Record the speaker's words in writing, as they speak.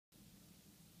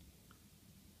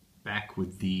back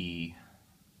with the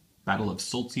Battle of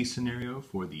Soltsi scenario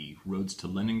for the Roads to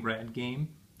Leningrad game.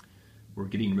 We're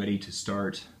getting ready to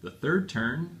start the third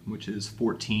turn, which is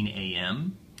 14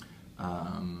 a.m.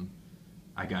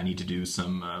 I need to do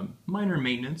some minor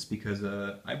maintenance because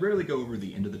I rarely go over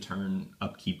the end of the turn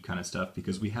upkeep kind of stuff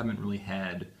because we haven't really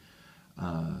had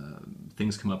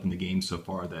things come up in the game so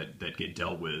far that get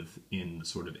dealt with in the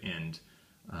sort of end.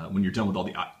 When you're done with all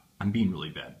the... I'm being really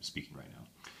bad speaking right now.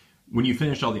 When you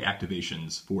finish all the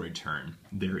activations for a turn,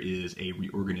 there is a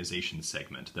reorganization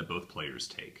segment that both players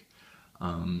take.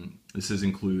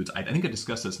 Includes, I think I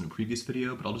discussed this in a previous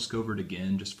video, but I'll just go over it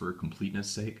again just for completeness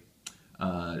sake.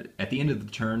 At the end of the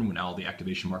turn, when all the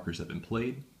activation markers have been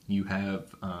played, you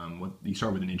have you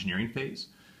start with an engineering phase,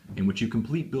 in which you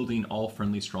complete building all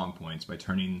friendly strong points by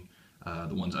turning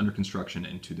the ones under construction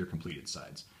into their completed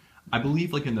sides. I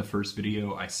believe, like in the first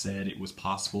video, I said it was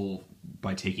possible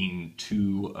by taking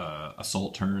two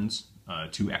assault turns,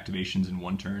 two activations in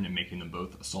one turn, and making them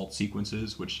both assault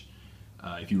sequences, which,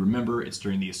 if you remember, it's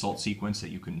during the assault sequence that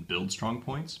you can build strong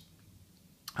points.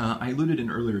 I alluded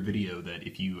in an earlier video that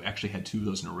if you actually had two of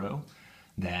those in a row,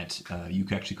 that you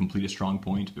could actually complete a strong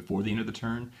point before the end of the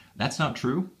turn. That's not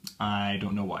true. I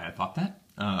don't know why I thought that.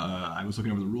 I was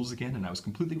looking over the rules again, and I was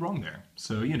completely wrong there.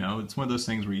 So, you know, it's one of those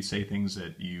things where you say things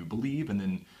that you believe, and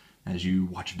then as you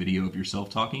watch a video of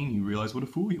yourself talking, you realize what a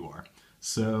fool you are.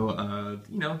 So,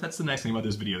 you know, that's the nice thing about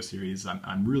this video series.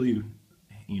 I'm really,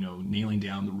 you know, nailing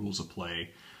down the rules of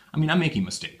play. I mean, I'm making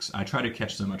mistakes. I try to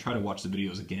catch them. I try to watch the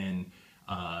videos again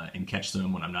and catch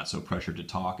them when I'm not so pressured to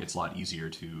talk. It's a lot easier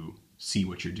to see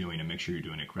what you're doing and make sure you're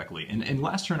doing it correctly. And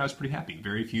last turn I was pretty happy.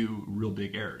 Very few real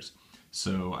big errors.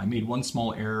 So I made one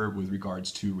small error with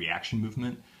regards to reaction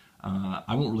movement.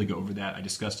 I won't really go over that. I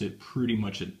discussed it pretty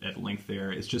much at length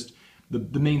there. It's just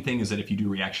the main thing is that if you do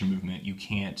reaction movement, you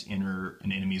can't enter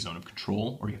an enemy zone of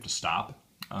control, or you have to stop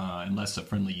unless a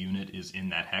friendly unit is in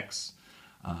that hex.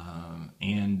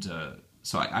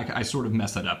 So I sort of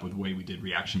messed that up with the way we did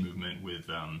reaction movement with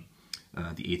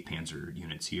the 8th Panzer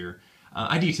units here.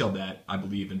 I detailed that, I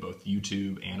believe, in both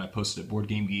YouTube, and I posted at Board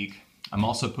Game Geek. I'm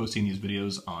also posting these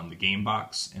videos on the Game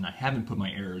Box, and I haven't put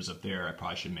my errors up there. I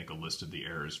probably should make a list of the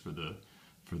errors for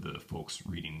the folks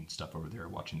reading stuff over there,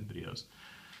 watching the videos.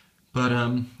 But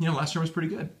you know, last turn was pretty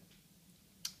good.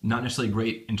 Not necessarily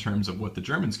great in terms of what the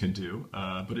Germans can do,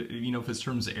 but you know, if it's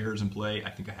terms of errors in play, I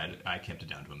think I kept it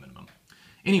down to a minimum.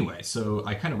 Anyway, so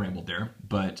I kind of rambled there,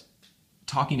 but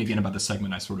talking again about the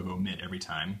segment I sort of omit every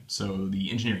time. So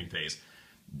the engineering phase.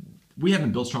 We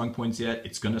haven't built strong points yet.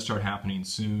 It's going to start happening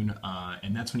soon,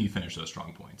 and that's when you finish those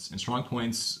strong points. And strong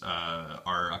points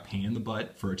are a pain in the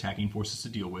butt for attacking forces to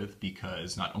deal with,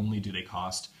 because not only do they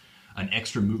cost an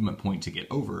extra movement point to get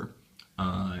over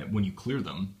when you clear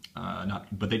them,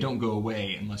 but they don't go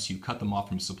away unless you cut them off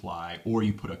from supply, or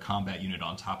you put a combat unit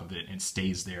on top of it and it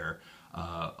stays there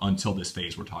until this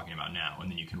phase we're talking about now, and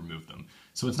then you can remove them.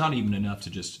 So it's not even enough to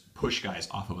just push guys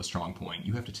off of a strong point.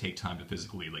 You have to take time to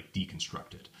physically like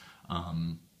deconstruct it.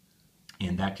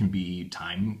 And that can be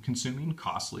time-consuming,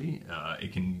 costly.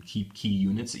 It can keep key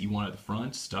units that you want at the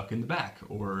front stuck in the back,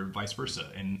 or vice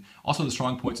versa. And also the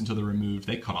strong points, until they're removed,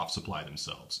 they cut off supply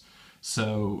themselves.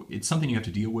 So it's something you have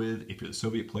to deal with. If you're the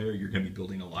Soviet player, you're going to be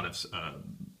building a lot of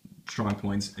strong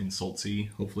points in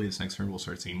Soltsi. Hopefully this next turn we'll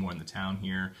start seeing more in the town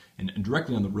here. And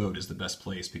directly on the road is the best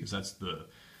place, because that's the,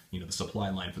 you know, the supply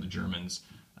line for the Germans.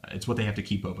 It's what they have to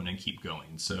keep open and keep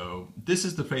going. So this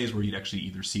is the phase where you'd actually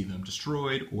either see them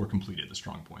destroyed or completed the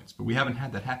strong points. But we haven't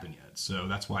had that happen yet, so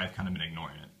that's why I've kind of been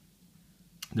ignoring it.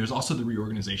 There's also the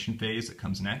reorganization phase that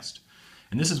comes next.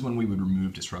 And this is when we would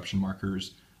remove disruption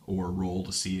markers or roll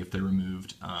to see if they're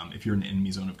removed. If you're in an enemy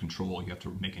zone of control, you have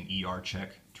to make an ER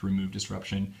check to remove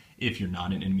disruption. If you're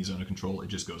not in enemy zone of control, it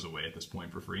just goes away at this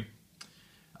point for free.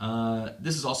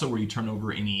 This is also where you turn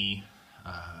over any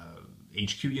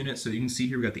HQ units. So you can see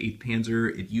here we got the 8th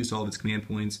Panzer. It used all of its command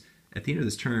points. At the end of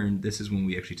this turn, this is when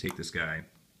we actually take this guy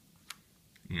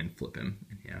and flip him.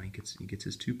 And yeah, he gets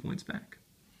his 2 points back.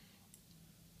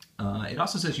 It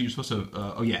also says you're supposed to,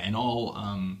 oh yeah, and all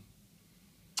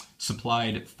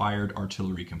supplied fired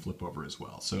artillery can flip over as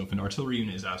well. So if an artillery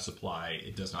unit is out of supply,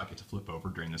 it does not get to flip over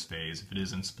during this phase. If it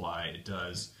is in supply, it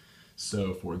does.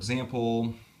 So for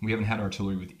example, we haven't had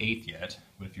artillery with 8th yet,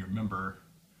 but if you remember,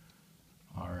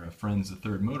 our friends the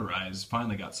 3rd Motorized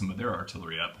finally got some of their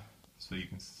artillery up. So you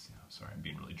can, oh, sorry, I'm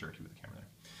being really jerky with the camera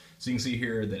there. So you can see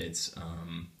here that it's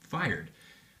fired.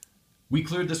 We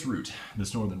cleared this route,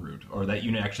 this northern route, or that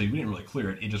unit actually, we didn't really clear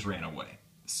it, it just ran away.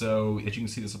 So as you can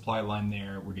see the supply line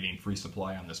there, we're getting free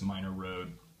supply on this minor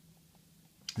road.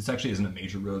 This actually isn't a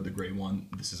major road, the gray one.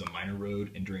 This is a minor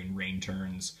road, and during rain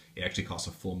turns, it actually costs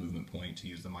a full movement point to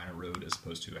use the minor road as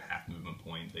opposed to a half movement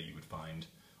point that you would find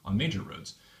on major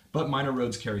roads. But minor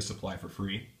roads carry supply for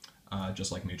free,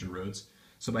 just like major roads.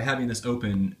 So by having this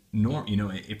open,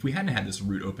 if we hadn't had this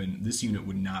route open, this unit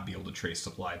would not be able to trace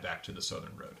supply back to the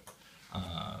southern road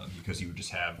because you would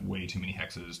just have way too many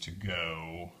hexes to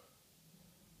go.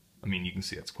 I mean, you can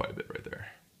see that's quite a bit right there.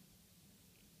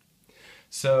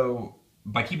 So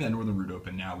by keeping that northern route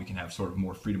open now, we can have sort of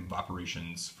more freedom of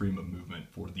operations, freedom of movement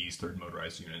for these third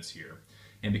motorized units here.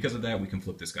 And because of that, we can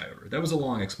flip this guy over. That was a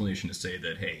long explanation to say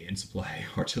that, hey, in supply,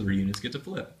 artillery units get to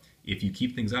flip. If you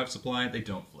keep things out of supply, they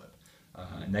don't flip.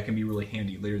 And that can be really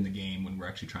handy later in the game when we're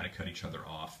actually trying to cut each other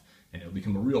off. And it'll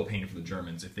become a real pain for the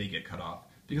Germans if they get cut off.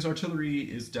 Because artillery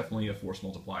is definitely a force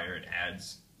multiplier. It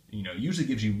adds, usually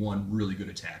gives you one really good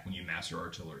attack when you master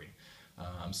artillery.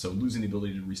 So losing the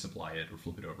ability to resupply it or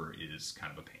flip it over is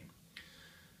kind of a pain.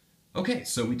 Okay,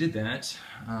 so we did that.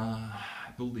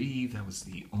 I believe that was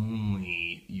the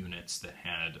only units that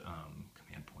had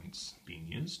command points being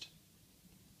used.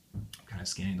 I'm kind of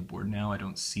scanning the board now. I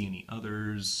don't see any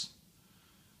others.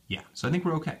 Yeah, so I think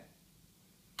we're okay.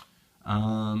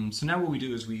 So now what we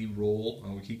do is we roll,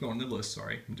 we keep going on the list,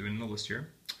 sorry, I'm doing the list here.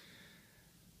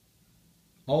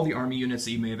 All the army units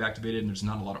that you may have activated, and there's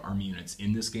not a lot of army units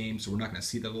in this game, so we're not going to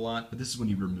see that a lot, but this is when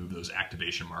you remove those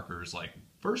activation markers like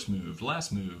first moved,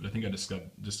 last moved. I think I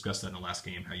discussed that in the last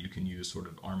game, how you can use sort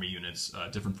of army units,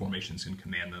 different formations can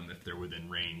command them if they're within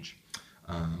range,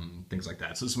 things like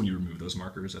that. So this is when you remove those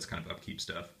markers, that's kind of upkeep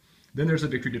stuff. Then there's a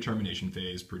victory determination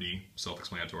phase, pretty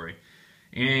self-explanatory.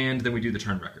 And then we do the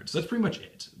turn records. So that's pretty much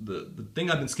it. The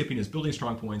thing I've been skipping is building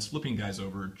strong points, flipping guys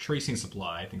over, tracing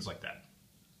supply, things like that.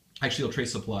 Actually, I'll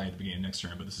trace supply at the beginning of next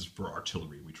turn, but this is for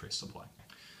artillery, we trace supply.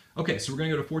 Okay, so we're going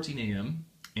to go to 14 a.m.,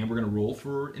 and we're going to roll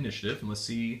for initiative, and let's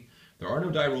see. There are no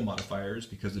die roll modifiers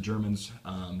because the Germans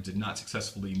did not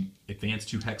successfully advance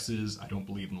 2 hexes, I don't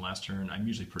believe, in the last turn. I'm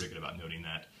usually pretty good about noting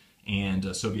that.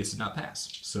 And Soviets did not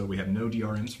pass. So we have no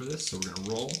DRMs for this, so we're going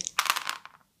to roll.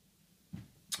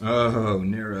 Oh,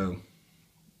 narrow.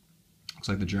 Looks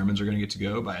like the Germans are going to get to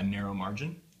go by a narrow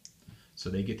margin.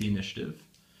 So they get the initiative.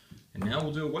 And now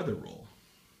we'll do a weather roll.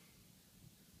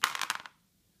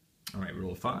 All right,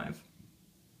 roll a 5.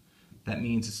 That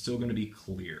means it's still going to be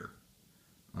clear.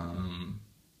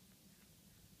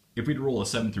 If we'd roll a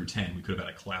 7 through 10, we could have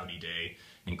had a cloudy day.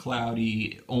 And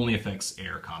cloudy only affects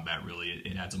air combat, really.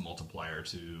 It adds a multiplier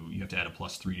to, you have to add a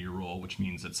 +3 to your roll, which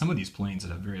means that some of these planes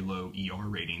that have very low ER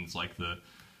ratings, like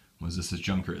this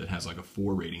Junker that has like a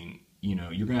 4 rating, you're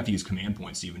going to have to use command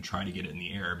points to even try to get it in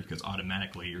the air because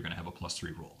automatically you're going to have a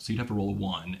 +3 roll. So you'd have to roll a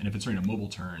 1, and if it's during a mobile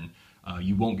turn,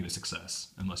 you won't get a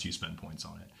success unless you spend points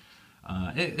on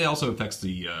it. It also affects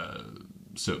the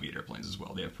Soviet airplanes as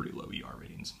well. They have pretty low ER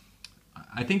ratings.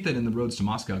 I think that in the Roads to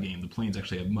Moscow game, the planes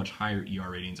actually have much higher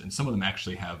ER ratings, and some of them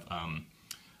actually have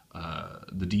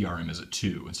the DRM is at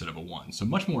 2 instead of a 1. So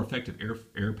much more effective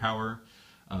air power.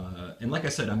 And like I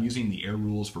said, I'm using the air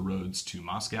rules for Roads to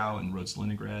Moscow and Roads to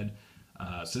Leningrad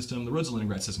system. The Roads to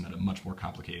Leningrad system had a much more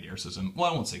complicated air system. Well,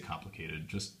 I won't say complicated,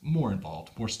 just more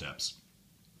involved, more steps.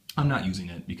 I'm not using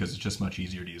it because it's just much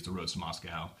easier to use the Roads to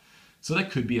Moscow. So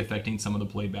that could be affecting some of the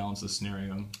play balance of the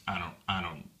scenario.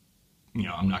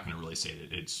 I'm not going to really say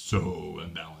that it's so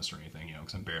imbalanced or anything,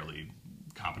 because I'm barely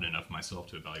competent enough myself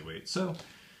to evaluate. So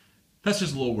that's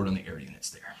just a little word on the air units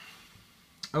there.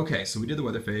 Okay, so we did the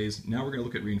weather phase. Now we're going to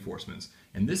look at reinforcements.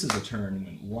 And this is a turn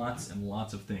when lots and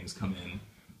lots of things come in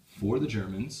for the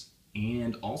Germans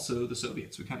and also the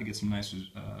Soviets. We kind of get some nice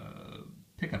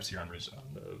pickups here on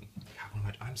the...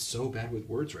 God, I'm so bad with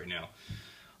words right now.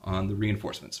 On the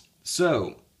reinforcements.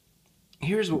 So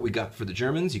here's what we got for the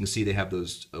Germans. You can see they have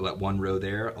those, that 1 row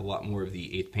there, a lot more of the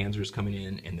 8th Panzers coming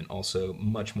in, and then also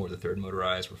much more of the 3rd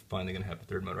Motorized. We're finally going to have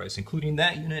the 3rd Motorized, including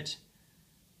that unit,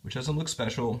 which doesn't look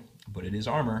special, but it is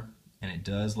armor, and it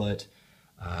does let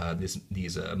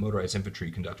these motorized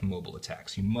infantry conduct mobile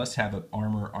attacks. You must have an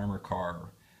armor car,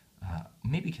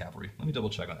 maybe cavalry. Let me double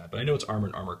check on that, but I know it's armor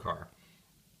and armor car.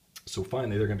 So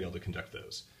finally, they're going to be able to conduct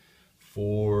those.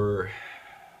 For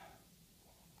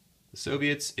the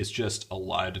Soviets, it's just a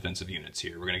lot of defensive units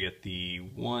here. We're going to get the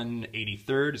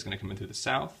 183rd is going to come in through the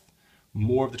south.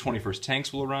 More of the 21st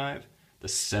tanks will arrive. The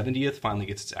 70th finally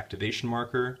gets its activation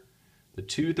marker. The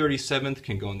 237th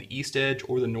can go on the east edge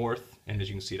or the north, and as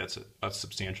you can see, that's a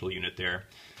substantial unit there.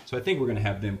 So I think we're going to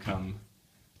have them come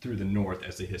through the north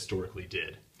as they historically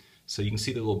did. So you can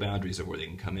see the little boundaries of where they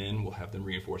can come in. We'll have them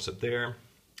reinforced up there.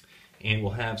 And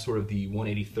we'll have sort of the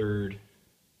 183rd.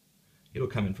 It'll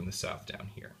come in from the south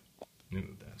down here. Let me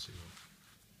move that so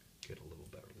you'll get a little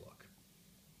better look.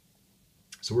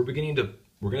 So we're going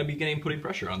to be putting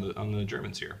pressure on the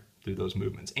Germans here through those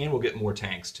movements, and we'll get more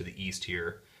tanks to the east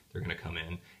here. They're going to come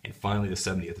in, and finally the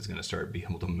 70th is going to start being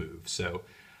able to move. So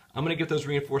I'm going to get those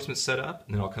reinforcements set up,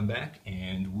 and then I'll come back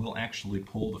and we'll actually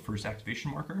pull the first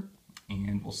activation marker,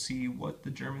 and we'll see what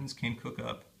the Germans can cook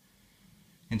up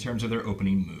in terms of their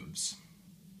opening moves.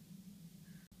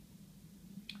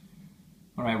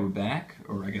 All right, we're back,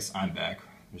 or I guess I'm back.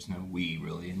 There's no we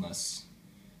really, unless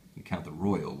you count the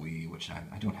royal we, which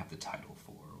I don't have the title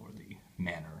for, or the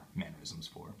mannerisms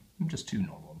for. I'm just too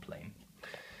normal and plain.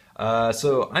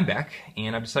 So I'm back,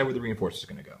 and I've decided where the reinforcements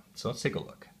are going to go. So let's take a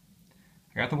look.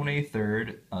 I got the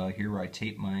 183rd here where I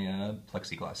tape my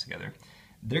plexiglass together.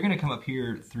 They're going to come up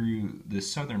here through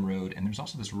this southern road, and there's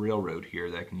also this railroad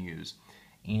here that I can use.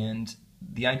 And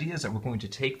the idea is that we're going to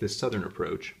take this southern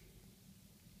approach,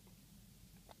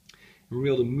 and we're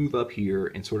able to move up here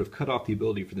and sort of cut off the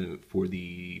ability for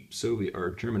the Soviet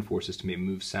or German forces to maybe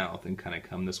move south and kind of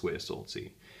come this way to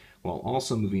Solzhenitsyn, while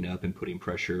also moving up and putting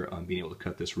pressure on being able to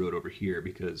cut this road over here,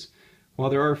 because while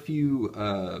there are a few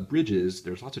bridges,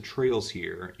 there's lots of trails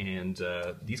here, and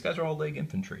these guys are all leg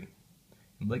infantry.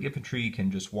 And leg infantry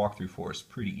can just walk through forests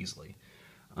pretty easily.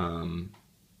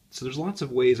 So there's lots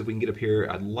of ways if we can get up here.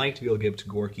 I'd like to be able to get up to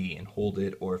Gorky and hold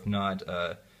it, or if not,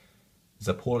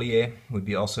 Zapolye would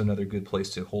be also another good place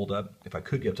to hold up. If I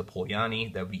could get up to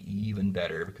Polyani, that would be even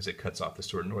better, because it cuts off the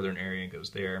sort of northern area and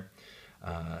goes there.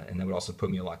 And that would also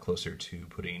put me a lot closer to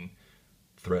putting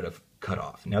threat of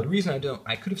cutoff. Now the reason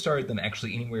I could have started them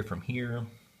actually anywhere from here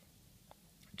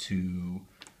to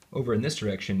over in this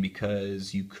direction,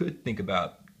 because you could think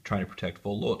about trying to protect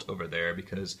Volot over there,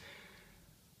 because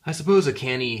I suppose a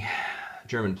canny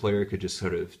German player could just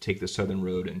sort of take the southern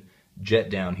road and jet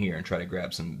down here and try to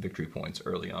grab some victory points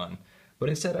early on. But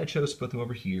instead I chose to put them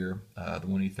over here, the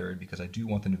 183rd, because I do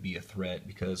want them to be a threat,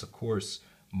 because of course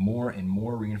more and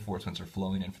more reinforcements are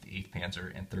flowing in for the 8th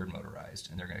Panzer and 3rd Motorized,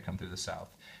 and they're going to come through the south.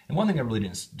 And one thing I really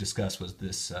didn't discuss was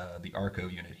this, the Arco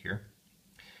unit here.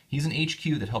 He's an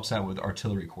HQ that helps out with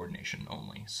artillery coordination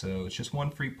only, so it's just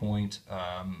one free point.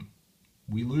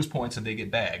 We lose points if they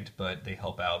get bagged, but they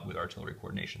help out with artillery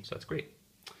coordination, so that's great.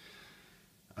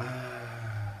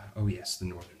 Oh yes, the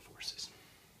northern forces.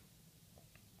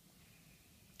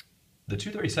 The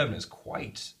 237 is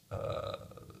quite,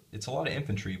 it's a lot of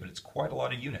infantry, but it's quite a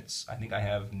lot of units. I think I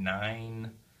have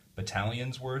 9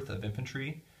 battalions worth of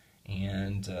infantry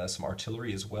and some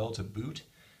artillery as well to boot.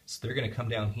 So they're going to come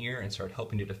down here and start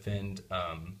helping to defend,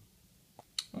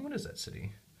 what is that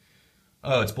city?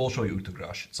 Oh, it's Bolshoi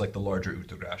Utrgash. It's like the larger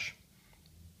Utrgash.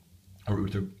 Or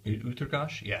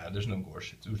Utrgash? Yeah, there's no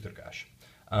Gorsh, it's Utrgash.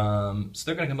 So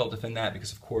they're going to come help defend that,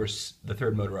 because of course the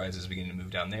 3rd Motorized is beginning to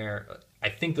move down there. I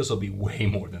think this will be way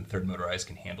more than 3rd Motorized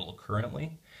can handle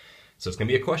currently. So it's going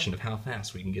to be a question of how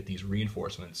fast we can get these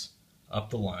reinforcements up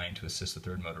the line to assist the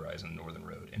 3rd Motorized on the northern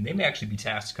road. And they may actually be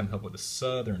tasked to come help with the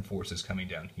southern forces coming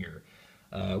down here.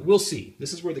 We'll see.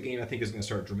 This is where the game I think is going to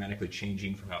start dramatically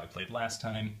changing from how I played last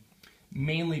time.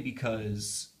 Mainly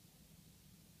because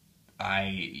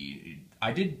I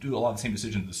did do a lot of the same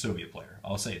decisions as the Soviet player.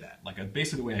 I'll say that. Like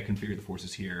basically the way I configured the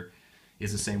forces here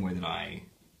is the same way that I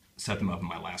set them up in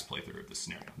my last playthrough of this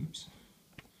scenario. Oops.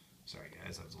 Sorry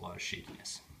guys, that was a lot of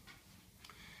shakiness.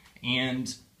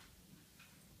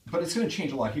 But it's going to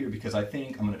change a lot here, because I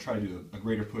think I'm going to try to do a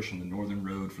greater push on the northern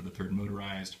road for the 3rd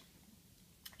Motorized.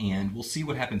 And we'll see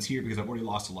what happens here, because I've already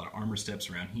lost a lot of armor steps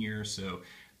around here, so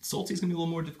Solzhenitsyn is going to be a little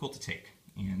more difficult to take.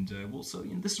 And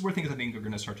this is where things I think are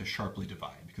going to start to sharply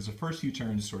divide, because the first few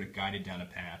turns sort of guided down a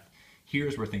path.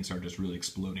 Here's where things are just really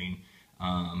exploding,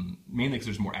 mainly because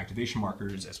there's more activation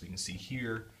markers, as we can see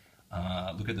here.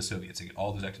 Look at the Soviets, they get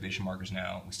all those activation markers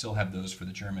now. We still have those for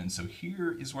the Germans, so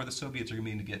here is where the Soviets are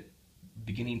going to be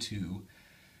beginning to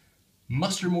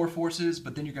muster more forces,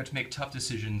 but then you're going to make tough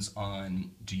decisions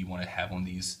on, do you want to have one of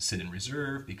these sit in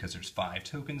reserve, because there's 5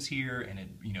 tokens here,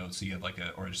 and so you have like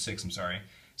or 6, I'm sorry.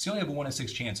 So you only have a 1 in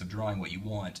 6 chance of drawing what you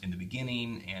want in the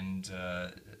beginning, and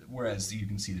whereas you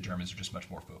can see the Germans are just much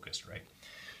more focused, right?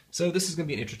 So this is going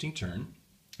to be an interesting turn,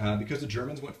 because the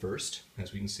Germans went first.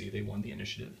 As we can see, they won the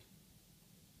initiative.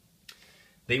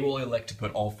 They will elect to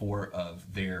put all 4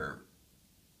 of their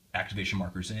activation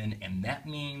markers in, and that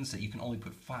means that you can only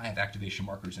put 5 activation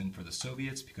markers in for the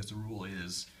Soviets, because the rule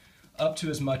is up to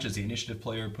as much as the initiative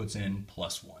player puts in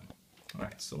plus 1. All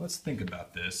right, so let's think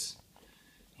about this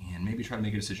and maybe try to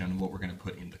make a decision on what we're going to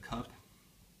put in the cup.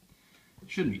 It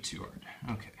shouldn't be too hard.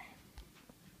 Okay.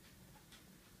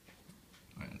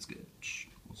 All right, that's good.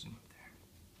 We'll zoom up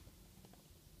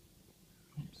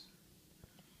there. Oops.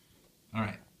 All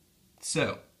right,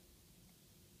 so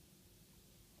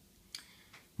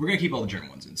we're going to keep all the German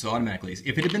ones in. So automatically,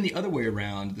 if it had been the other way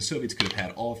around, the Soviets could have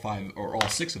had all 5 or all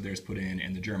 6 of theirs put in,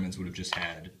 and the Germans would have just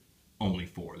had only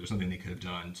 4. There's nothing they could have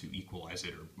done to equalize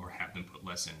it or have them put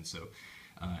less in. So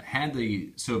had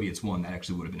the Soviets won, that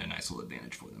actually would have been a nice little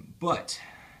advantage for them. But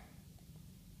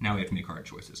now we have to make hard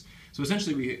choices. So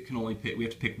essentially we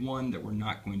have to pick one that we're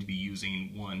not going to be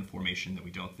using, one formation that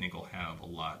we don't think will have a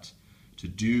lot to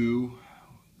do.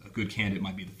 A good candidate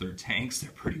might be the 3rd tanks. They're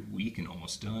pretty weak and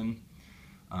almost done.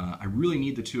 I really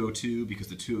need the 202 because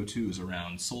the 202 is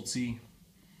around Soltze,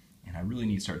 and I really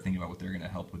need to start thinking about what they're going to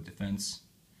help with defense.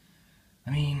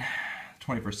 I mean,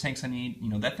 21st tanks I need. You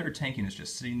know, that 3rd tank unit is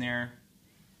just sitting there,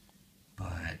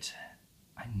 but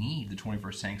I need the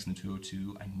 21st tanks and the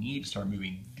 202. I need to start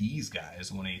moving these guys,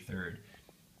 183rd,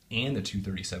 and the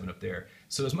 237 up there.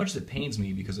 So as much as it pains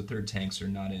me because the 3rd tanks are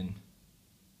not in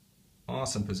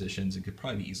awesome positions and could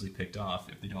probably be easily picked off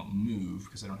if they don't move,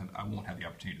 because I won't have the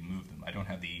opportunity to move them. I don't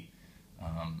have the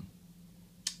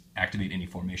activate any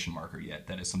formation marker yet.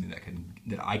 That is something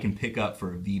that I can pick up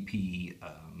for a VP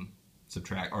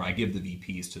subtract, or I give the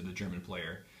VPs to the German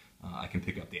player. I can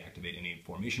pick up the activate any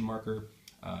formation marker,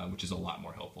 which is a lot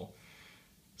more helpful.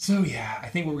 So yeah, I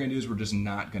think what we're going to do is we're just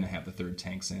not going to have the 3rd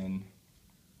tanks in.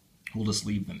 We'll just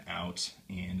leave them out,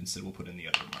 and instead we'll put in the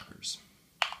other markers.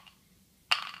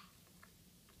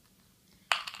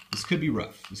 This could be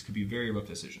rough. This could be a very rough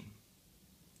decision.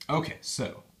 Okay,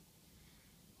 so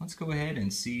let's go ahead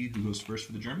and see who goes first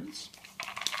for the Germans.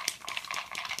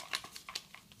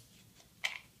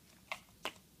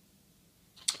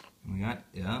 We got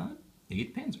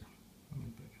 8th Panzer.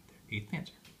 8th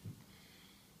Panzer.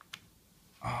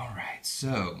 All right,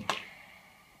 so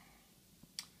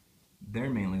they're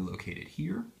mainly located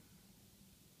here.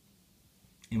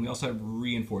 And we also have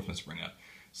reinforcements to bring up.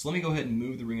 So let me go ahead and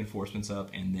move the reinforcements up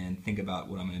and then think about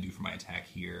what I'm going to do for my attack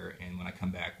here. And when I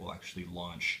come back, we'll actually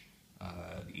launch the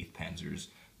 8th Panzer's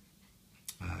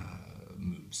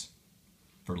moves,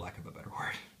 for lack of a better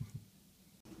word.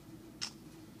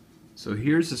 So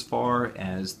here's as far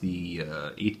as the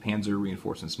 8th Panzer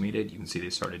reinforcements made it. You can see they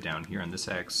started down here on this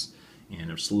X and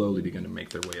have slowly begun to make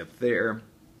their way up there.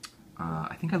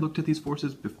 I think I looked at these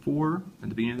forces before at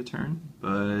the beginning of the turn,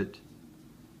 but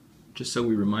just so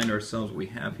we remind ourselves what we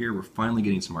have here, we're finally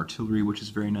getting some artillery, which is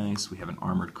very nice. We have an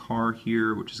armored car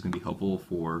here, which is going to be helpful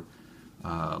for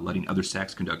letting other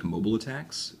stacks conduct mobile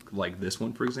attacks, like this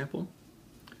one, for example.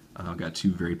 I've got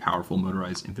 2 very powerful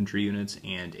motorized infantry units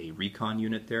and a recon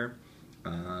unit there.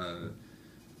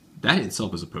 That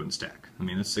itself is a potent stack. I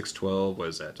mean, this 612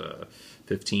 was at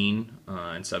 15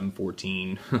 and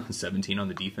 714, 17 on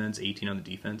the defense, 18 on the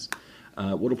defense.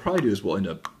 What we'll probably do is we'll end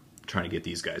up trying to get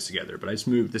these guys together, but I just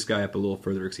moved this guy up a little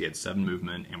further because he had 7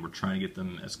 movement, and we're trying to get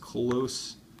them as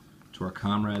close to our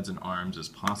comrades in arms as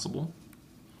possible,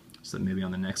 so that maybe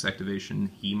on the next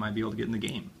activation he might be able to get in the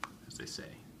game, as they say.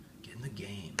 Get in the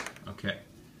game. Okay.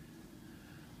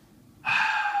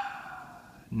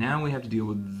 Now we have to deal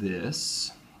with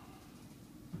this.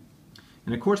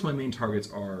 And of course my main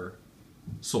targets are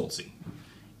Soltze.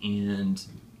 And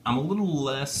I'm a little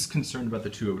less concerned about the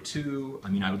 202. I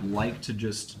mean, I would like to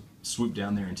just swoop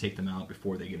down there and take them out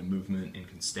before they get a movement and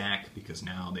can stack, because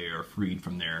now they are freed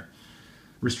from their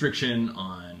restriction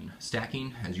on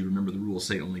stacking. As you remember, the rules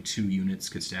say only 2 units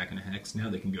could stack in a hex. Now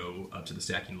they can go up to the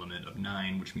stacking limit of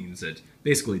 9, which means that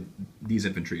basically these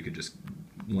infantry could just,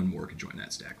 1 more could join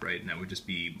that stack, right? And that would just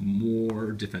be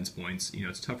more defense points. You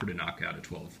know, it's tougher to knock out a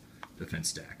 12 defense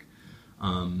stack.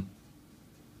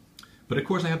 But of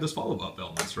course I have those follow-up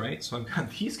elements, right? So I've got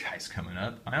these guys coming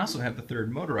up. I also have the 3rd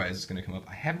motorized that's going to come up.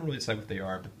 I haven't really decided what they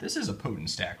are, but this is a potent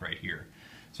stack right here.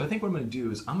 So I think what I'm going to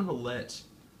do is I'm going to let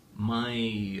my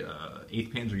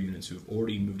 8th Panzer units who have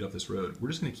already moved up this road, we're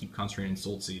just going to keep concentrating on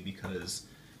Soltze, because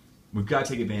we've got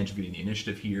to take advantage of getting the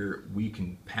initiative here. We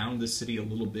can pound this city a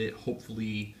little bit,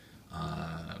 hopefully.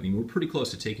 I mean, we're pretty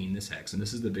close to taking this hex, and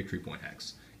this is the victory point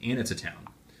hex, and it's a town.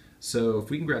 So if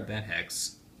we can grab that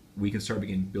hex, we can start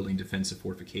building defensive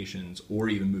fortifications, or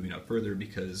even moving up further,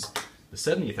 because the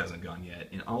 70th hasn't gone yet,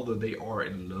 and although they are a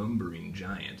lumbering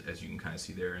giant, as you can kind of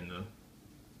see there in the...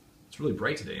 It's really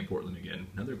bright today in Portland again.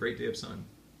 Another great day of sun.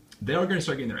 They are going to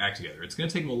start getting their act together. It's going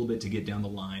to take them a little bit to get down the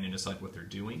line and decide what they're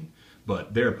doing,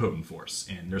 but they're a potent force,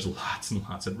 and there's lots and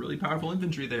lots of really powerful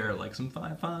infantry there, like some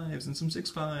 5.5s and some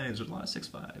 6.5s. There's a lot of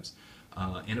 6.5s.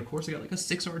 And of course they got like a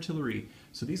 6 artillery.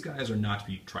 So these guys are not to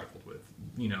be trifled with.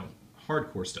 You know,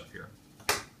 hardcore stuff here.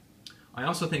 I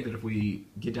also think that if we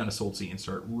get down to Soltze and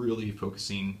start really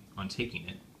focusing on taking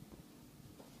it,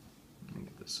 let me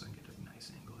get this so I can get a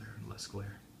nice angle there and less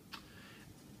glare.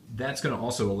 that's going to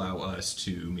also allow us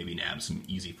to maybe nab some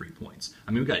easy free points.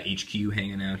 I mean, we've got HQ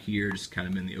hanging out here, just kind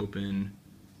of in the open,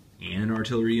 and an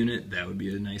artillery unit. That would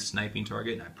be a nice sniping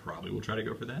target, and I probably will try to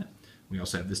go for that. We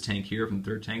also have this tank here from the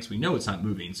 3rd tank, so we know it's not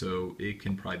moving, so it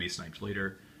can probably be sniped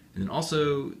later. And then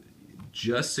also,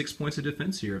 just 6 points of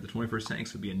defense here of the 21st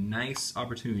tanks would be a nice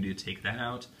opportunity to take that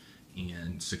out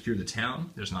and secure the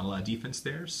town. There's not a lot of defense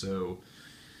there, so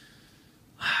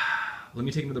let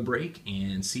me take another break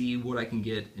and see what I can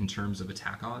get in terms of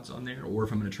attack odds on there, or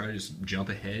if I'm going to try to just jump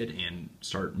ahead and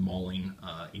start mauling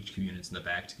HQ units in the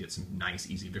back to get some nice,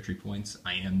 easy victory points.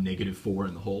 I am -4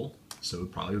 in the hole, so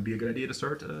it probably would be a good idea to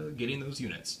start getting those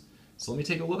units. So let me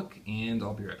take a look, and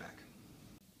I'll be right back.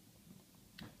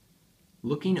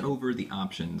 Looking over the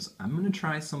options, I'm going to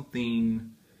try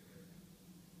something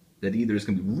that either is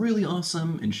going to be really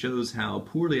awesome and shows how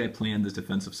poorly I planned this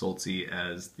defensive Soltsi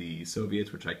as the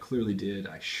Soviets, which I clearly did.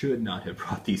 I should not have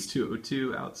brought these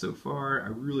 202 out so far. I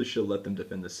really should let them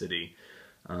defend the city.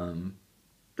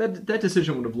 That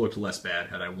decision would have looked less bad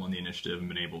had I won the initiative and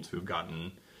been able to have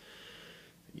gotten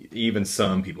even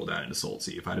some people down into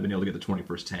Soltsi. If I'd have been able to get the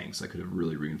 21st tanks, I could have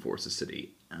really reinforced the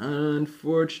city.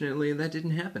 Unfortunately, that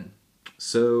didn't happen.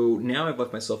 So now I've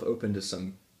left myself open to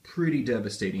some pretty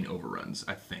devastating overruns,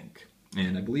 I think.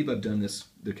 And I believe I've done this,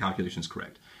 the calculation's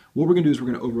correct. What we're going to do is we're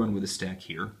going to overrun with a stack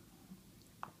here,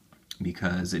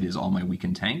 because it is all my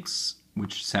weakened tanks,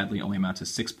 which sadly only amount to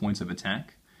 6 points of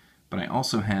attack. But I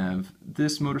also have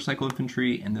this motorcycle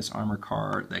infantry and this armor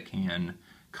car that can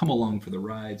come along for the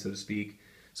ride, so to speak.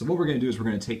 So what we're going to do is we're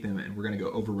going to take them and we're going to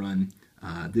go overrun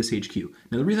this HQ.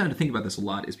 Now the reason I have to think about this a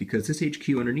lot is because this HQ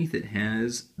underneath it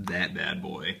has that bad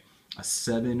boy, a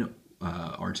 7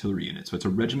 artillery unit. So it's a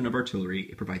regiment of artillery.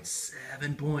 It provides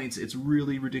 7 points. It's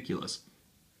really ridiculous.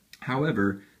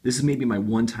 However, this is maybe my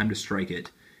one time to strike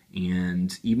it,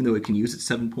 and even though it can use its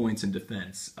 7 points in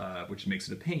defense, which makes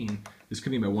it a pain, this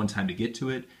could be my one time to get to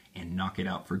it and knock it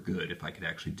out for good if I could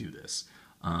actually do this.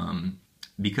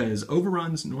 Because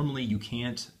overruns, normally you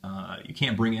can't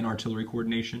bring in artillery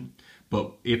coordination,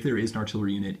 but if there is an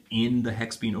artillery unit in the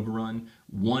hex being overrun,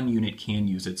 one unit can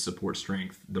use its support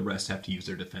strength. The rest have to use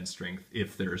their defense strength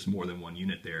if there's more than one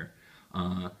unit there.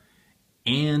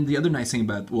 And the other nice thing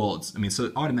about, well,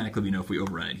 so automatically we know if we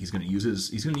overrun it, he's going to use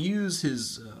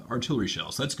his artillery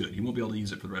shells. So that's good. He won't be able to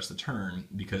use it for the rest of the turn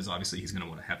because obviously he's going to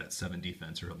want to have that 7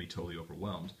 defense or he'll be totally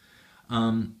overwhelmed.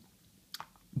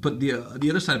 But the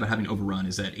other side about having overrun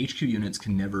is that HQ units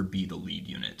can never be the lead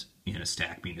unit in a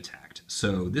stack being attacked.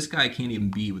 So this guy can't even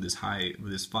be with his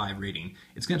 5 rating.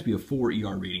 It's going to be a 4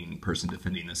 ER rating person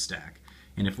defending this stack.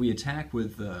 And if we attack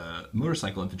with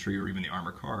motorcycle infantry or even the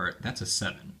armor car, that's a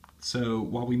 7. So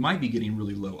while we might be getting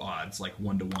really low odds, like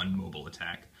 1-to-1 mobile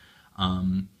attack,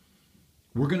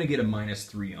 we're going to get a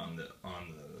 -3 on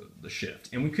the shift.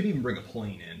 And we could even bring a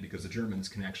plane in because the Germans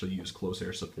can actually use close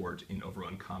air support in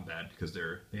overrun combat because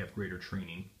they have greater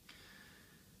training.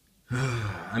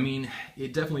 I mean,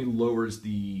 it definitely lowers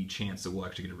the chance that we'll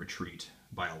actually get a retreat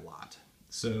by a lot.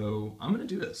 So I'm going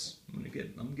to do this.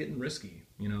 I'm getting risky.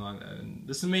 You know,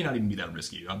 this may not even be that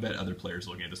risky. I bet other players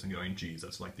looking at this and going, geez,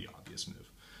 that's like the obvious move.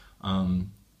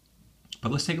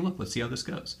 But let's take a look. Let's see how this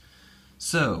goes.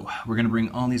 So we're going to bring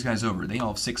all these guys over. They all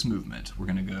have 6 movement. We're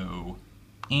going to go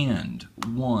and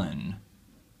 1.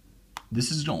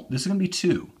 This is going to be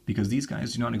 2 because these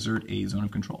guys do not exert a zone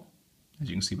of control, as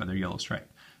you can see by their yellow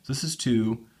stripe. So this is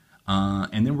 2,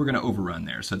 and then we're going to overrun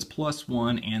there. So it's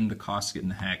 +1 and the cost to get in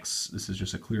the hex. This is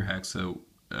just a clear hex, so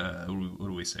what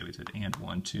do we say? We did and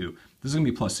 1, 2. This is going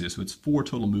to be +2, so it's 4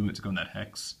 total movement to go in that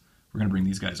hex. We're going to bring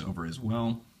these guys over as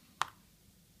well.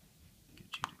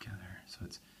 Get you together. So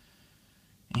it's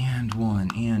and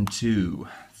 1, and 2,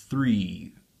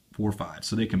 3, 4, 5.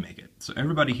 So they can make it. So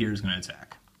everybody here is going to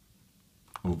attack.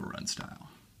 Overrun style.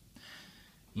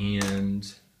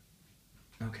 And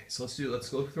okay, so let's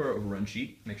go through our overrun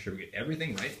sheet, make sure we get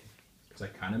everything right, because I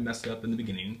kind of messed up in the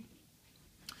beginning.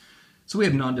 So we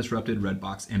have non-disrupted red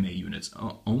box MA units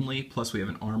only, plus we have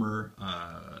an armor,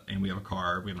 and we have a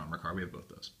car, we have an armor car, we have both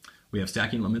those. We have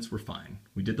stacking limits, we're fine.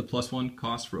 We did the +1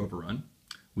 cost for overrun.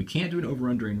 We can't do an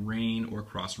overrun during rain or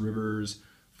cross rivers,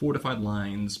 fortified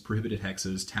lines, prohibited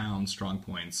hexes, towns, strong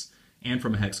points, and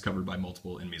from a hex covered by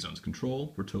multiple enemy zones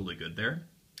control. We're totally good there.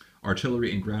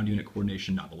 Artillery and ground unit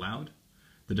coordination not allowed.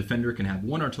 The defender can have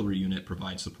 1 artillery unit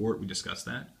provide support. We discussed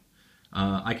that.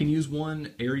 I can use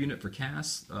 1 air unit for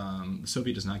CAS. The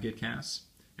Soviet does not get CAS.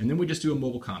 And then we just do a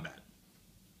mobile combat.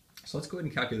 So let's go ahead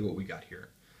and calculate what we got here.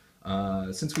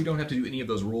 Since we don't have to do any of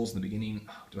those rolls in the beginning,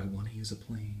 do I want to use a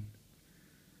plane?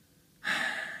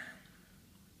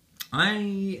 I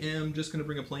am just going to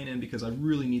bring a plane in because I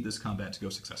really need this combat to go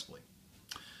successfully.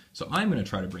 So I'm going to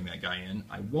try to bring that guy in.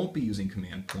 I won't be using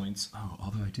command points. Oh,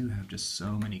 although I do have just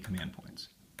so many command points.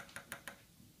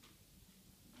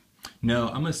 No,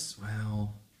 I'm going to,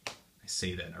 well, I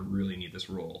say that. I really need this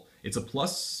roll. It's a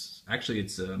plus, actually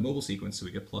it's a mobile sequence, so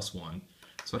we get +1.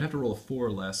 So I'd have to roll a 4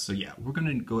 or less. So yeah, we're going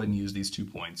to go ahead and use these 2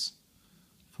 points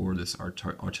for this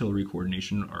artillery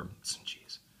coordination, or,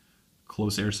 geez,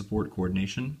 close air support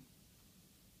coordination.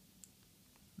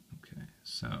 Okay,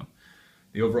 so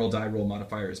the overall die roll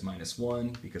modifier is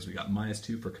 -1 because we got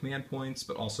 -2 for command points,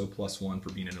 but also +1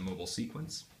 for being in a mobile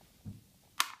sequence.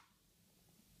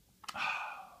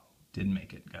 Didn't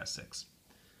make it, got a 6.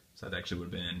 So that actually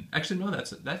would have been, actually no,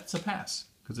 that's a pass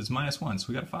because it's -1, so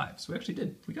we got a 5. So we actually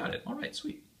did, we got it. All right,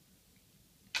 sweet.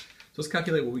 So let's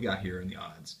calculate what we got here in the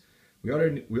odds. We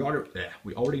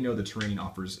already know the terrain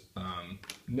offers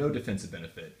no defensive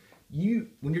benefit.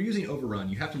 When you're using overrun,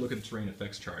 you have to look at the terrain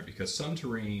effects chart because some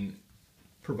terrain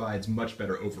provides much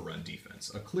better overrun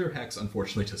defense. A clear hex,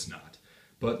 unfortunately, does not.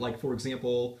 But like, for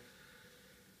example,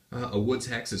 a woods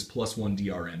hex is +1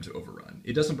 DRM to overrun.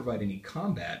 It doesn't provide any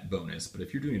combat bonus, but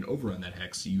if you're doing an overrun that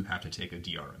hex, you have to take a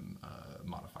DRM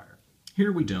modifier.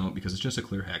 Here we don't because it's just a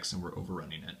clear hex and we're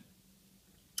overrunning it.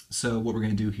 So what we're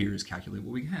going to do here is calculate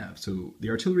what we have. So the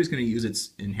artillery is going to use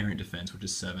its inherent defense, which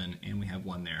is 7, and we have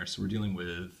 1 there. So we're dealing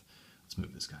with, let's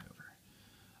move this guy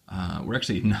over. We're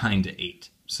actually 9 to 8.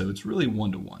 So it's really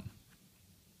 1 to 1.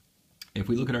 If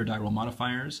we look at our die roll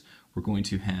modifiers, we're going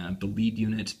to have the lead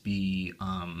unit be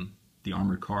the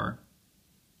armored car.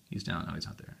 He's down. Oh, he's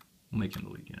not there. We'll make him the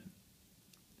lead unit.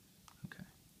 Okay.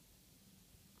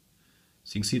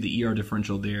 So you can see the ER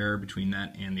differential there between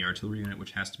that and the artillery unit,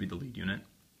 which has to be the lead unit,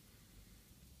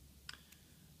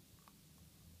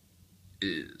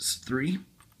 is 3.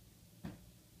 Oh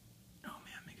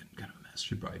man, I'm making kind of a mess.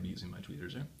 Should probably be using my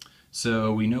tweezers there.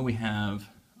 So we know we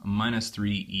have a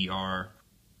 -3 ER,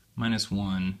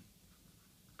 -1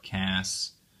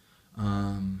 CAS.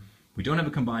 We don't have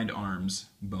a combined arms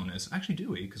bonus. Actually, do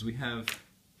we? Because we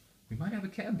might have a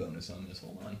cab bonus on this.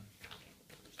 Hold on.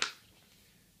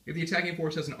 If the attacking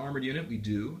force has an armored unit, we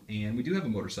do, and we do have a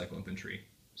motorcycle infantry.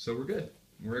 So we're good.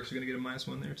 We're actually going to get a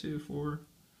 -1 there too for.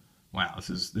 Wow, this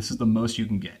is the most you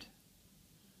can get.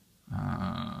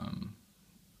 A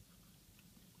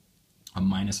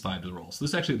 -5 to the roll. So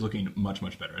this actually is looking much,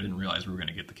 much better. I didn't realize we were going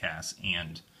to get the CAS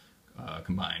and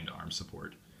combined arms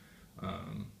support.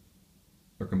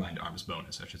 Or combined arms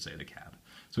bonus, I should say, the cab.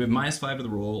 So we have -5 to the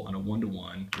roll on a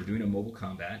 1-to-1. We're doing a mobile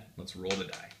combat. Let's roll the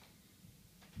die.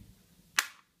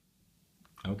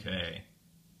 Okay,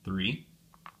 3.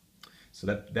 So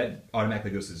that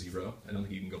automatically goes to 0. I don't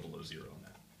think you can go below 0 on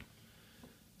that.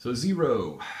 So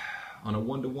 0 on a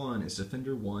 1-to-1 is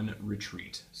Defender 1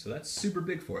 retreat. So that's super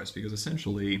big for us because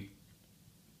essentially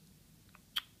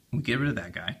we get rid of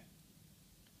that guy.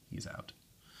 He's out.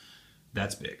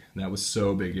 That's big. That was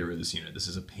so big to get rid of this unit. This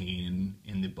is a pain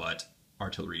in the butt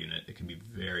artillery unit. It can be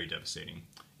very devastating.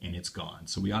 And it's gone.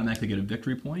 So we automatically get a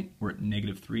victory point. We're at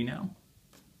 -3 now.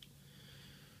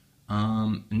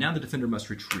 And now the defender must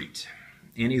retreat.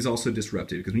 And he's also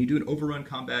disrupted because when you do an overrun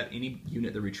combat, any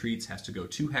unit that retreats has to go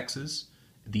 2 hexes.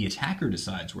 The attacker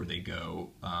decides where they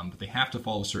go, but they have to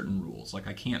follow certain rules. Like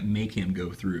I can't make him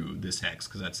go through this hex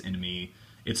because that's enemy.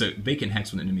 It's a vacant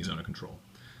hex with an enemy zone of control.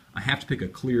 I have to pick a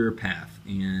clear path,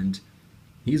 and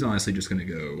he's honestly just going to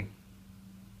go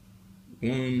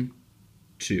 1,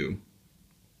 2,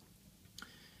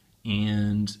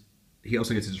 and he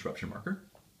also gets a disruption marker.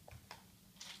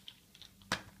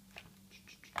 All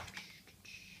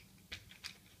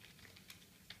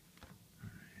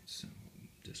right, so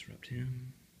disrupt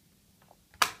him.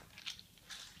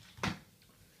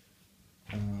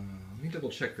 Let me double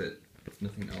check that. If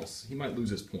nothing else, he might lose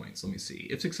his points. Let me see.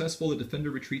 If successful, the defender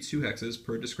retreats 2 hexes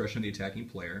per discretion of the attacking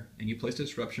player, and you place a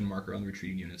disruption marker on the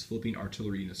retreating units. Flipping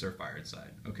artillery units are fired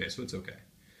side. Okay, so it's okay.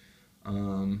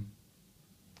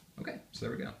 Okay, so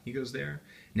there we go. He goes there.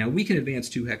 Now we can advance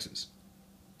 2 hexes.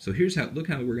 So here's how. Look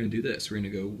how we're going to do this. We're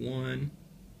going to go 1.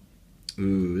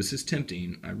 Ooh, this is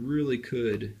tempting. I really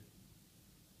could.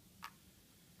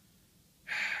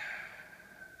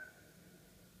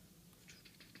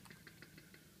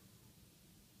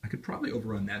 I could probably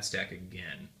overrun that stack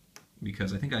again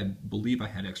because I believe I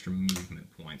had extra movement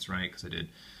points, right? Because I did,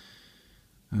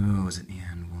 oh, was it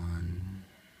and 1,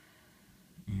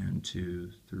 and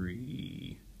 2,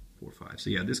 3, 4, 5. So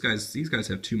yeah, these guys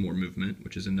have 2 more movement,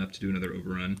 which is enough to do another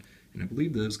overrun. And I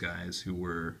believe those guys who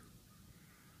were,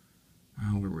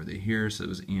 oh, where were they? Here, so it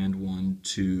was and 1,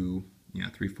 2, Yeah,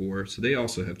 3, 4. So they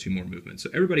also have 2 more movements. So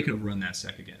everybody can overrun that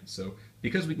sec again. So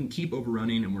because we can keep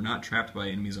overrunning and we're not trapped by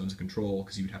enemy zones of control,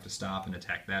 because you would have to stop and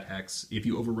attack that hex. If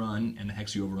you overrun and the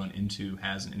hex you overrun into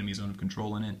has an enemy zone of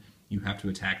control in it, you have to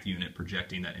attack the unit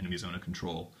projecting that enemy zone of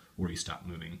control, or you stop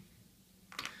moving.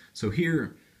 So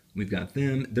here we've got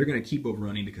them. They're going to keep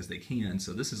overrunning because they can.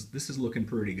 So this is looking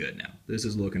pretty good now. This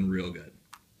is looking real good.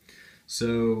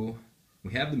 So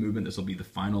we have the movement. This will be the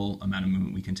final amount of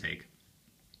movement we can take.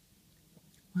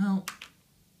 Well,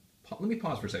 let me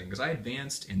pause for a second because I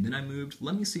advanced and then I moved.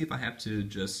 Let me see if I have to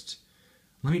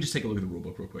let me just take a look at the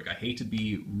rulebook real quick. I hate to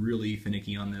be really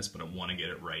finicky on this, but I want to get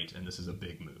it right, and this is a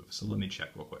big move. So let me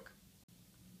check real quick.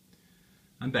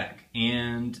 I'm back,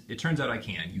 and it turns out I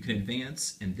can. You can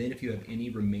advance, and then if you have any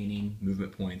remaining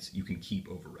movement points, you can keep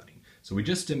overrunning. So we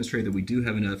just demonstrated that we do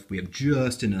have enough. We have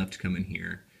just enough to come in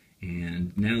here,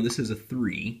 and now this is a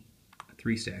 3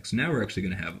 stack. So now we're actually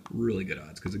going to have really good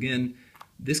odds, because again,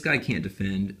 this guy can't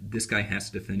defend, this guy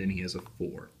has to defend, and he has a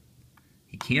 4.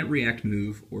 He can't react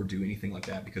move or do anything like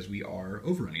that because we are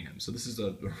overrunning him. So this is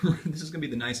this is going to be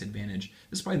the nice advantage.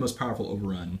 This is probably the most powerful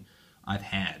overrun I've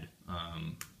had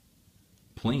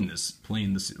playing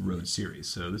this road series.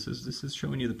 So this is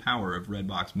showing you the power of red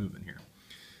box movement here.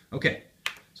 Okay,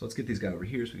 so let's get these guys over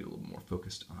here so we get a little more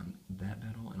focused on that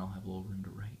battle, and I'll have a little room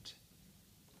to write.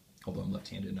 Although I'm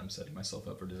left-handed and I'm setting myself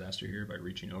up for disaster here by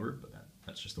reaching over, but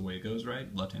that's just the way it goes,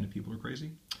 right? Left-handed people are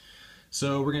crazy.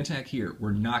 So we're going to attack here.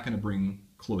 We're not going to bring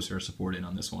close air support in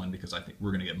on this one because I think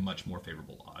we're going to get much more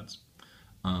favorable odds.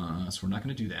 So we're not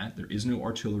going to do that. There is no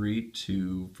artillery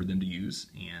for them to use,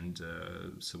 and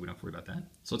so we don't have to worry about that.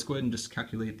 So let's go ahead and just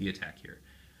calculate the attack here.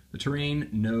 The terrain,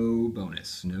 no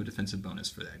bonus, no defensive bonus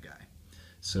for that guy.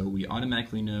 So we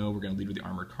automatically know we're going to lead with the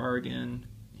armored car again,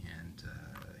 and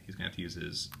he's going to have to use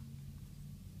his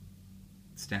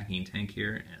stacking tank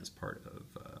here as part of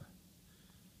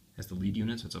as the lead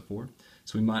unit, so it's a 4.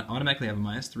 So we might automatically have a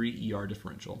 -3 ER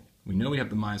differential. We know we have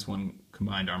the -1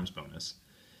 combined arms bonus.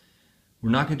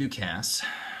 We're not going to do casts,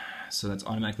 so that's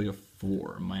automatically a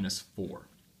 4, -4.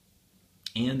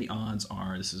 And the odds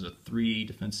are this is a 3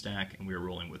 defense stack, and we are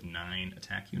rolling with 9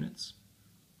 attack units.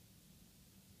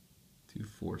 2,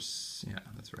 4, yeah,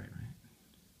 that's right?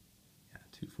 Yeah,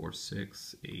 2, 4,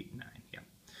 6, 8, 9, yeah.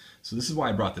 So this is why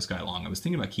I brought this guy along. I was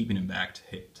thinking about keeping him back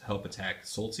to help attack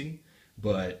Soltzi,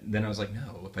 but then I was like,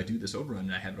 no, if I do this overrun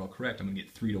and I have it all correct, I'm going to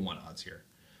get 3-to-1 odds here.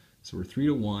 So we're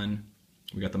 3-to-1.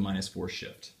 We got the -4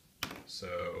 shift.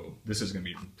 So this is going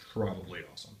to be probably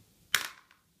awesome.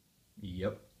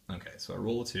 Yep. Okay, so I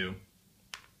roll a 2.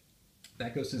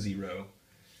 That goes to 0,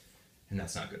 and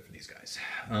that's not good for these guys.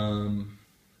 On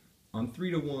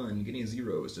 3-to-1, getting a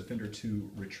 0 is Defender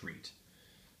 2 retreat.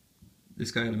 This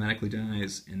guy automatically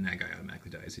dies, and that guy automatically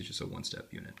dies. He's just a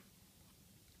 1-step unit.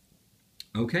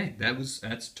 Okay,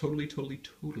 that's totally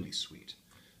sweet.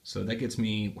 So that gets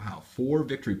me, wow, 4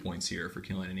 victory points here for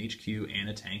killing an HQ and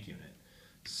a tank unit.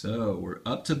 So we're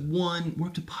up to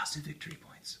positive victory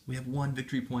points. We have 1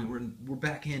 victory point. We're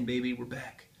back in, baby. We're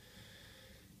back.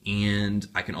 And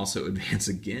I can also advance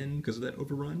again because of that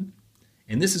overrun.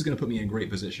 And this is going to put me in a great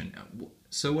position.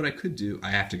 So what I could do,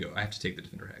 I have to take the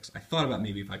Defender Hex. I thought about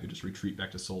maybe if I could just retreat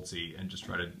back to Soltzi and just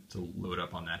try to load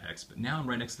up on that Hex, but now I'm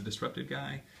right next to the Disrupted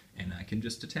guy, and I can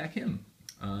just attack him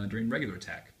during regular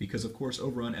attack. Because, of course,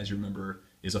 overrun, as you remember,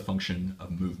 is a function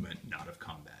of movement, not of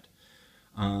combat.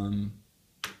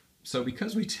 So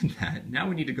because we did that, now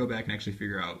we need to go back and actually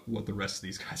figure out what the rest of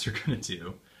these guys are going to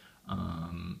do.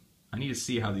 I need to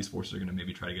see how these forces are going to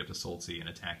maybe try to get up to Soltzi and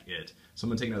attack it. So I'm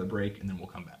going to take another break, and then we'll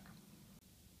come back.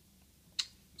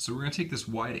 So we're going to take this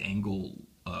wide angle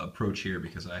approach here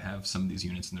because I have some of these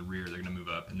units in the rear. They're going to move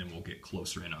up, and then we'll get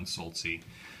closer in on Soltzi.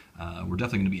 We're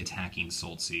definitely going to be attacking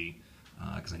Soltzi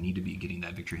because I need to be getting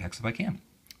that victory hex if I can.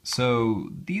 So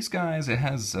these guys, it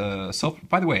has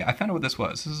by the way, I found out what this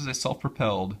was. This is a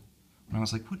self-propelled, and I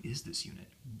was like, what is this unit?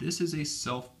 This is a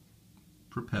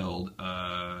self-propelled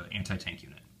anti-tank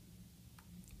unit.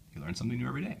 You learn something new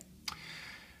every day.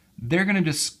 They're going to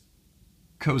just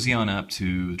cozy on up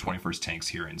to the 21st tanks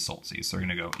here in Soltzi. So they're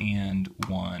going to go and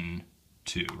 1,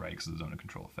 2, right, because of the zone of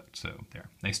control effect. So there,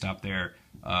 they stop there.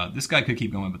 This guy could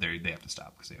keep going, but they have to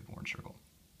stop because they have orange circle.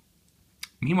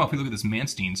 Meanwhile, if we look at this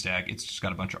Manstein stack, it's just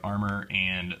got a bunch of armor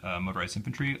and motorized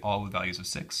infantry, all with values of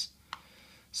 6.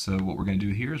 So what we're going to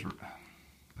do here is if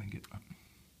I can get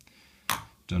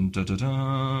dun dun dun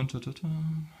dun dun dun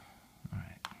dun. All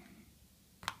right.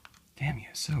 Damn,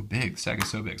 yeah, so big. The stack is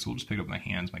so big. So we'll just pick up my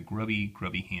hands, my grubby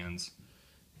hands,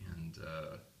 and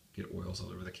get oils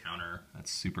all over the counter. That's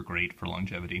super great for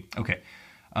longevity. Okay,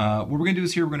 what we're going to do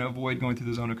is here, we're going to avoid going through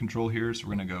the zone of control here. So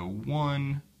we're going to go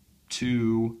 1,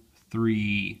 2,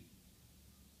 3,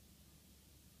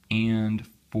 and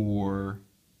 4,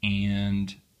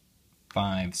 and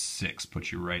 5, 6.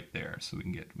 Put you right there, so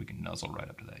we can nuzzle right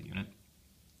up to that unit.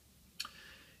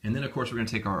 And then of course we're going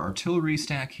to take our artillery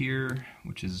stack here,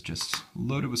 which is just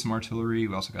loaded with some artillery.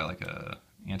 We also got like a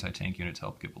anti-tank unit to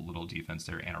help give a little defense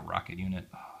there, and a rocket unit.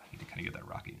 Oh, I need to kind of get that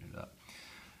rocket unit up.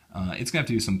 It's going to have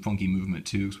to do some funky movement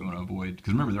too, because we want to avoid,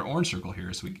 because remember they're orange circle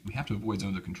here, so we have to avoid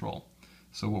zones of control.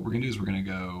 So what we're going to do is we're going to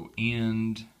go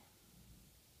and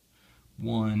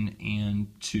 1 and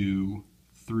 2,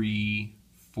 3,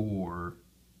 4,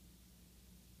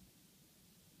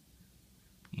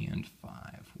 and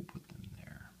 5. We'll put them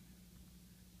there.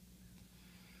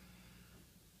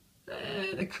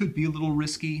 That could be a little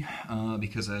risky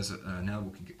because as now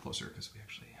we can get closer because we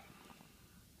actually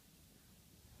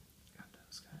got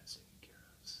those guys taken care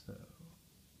of.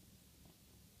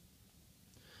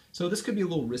 So this could be a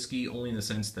little risky only in the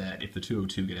sense that if the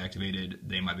 202 get activated,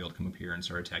 they might be able to come up here and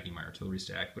start attacking my artillery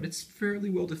stack, but it's fairly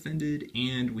well defended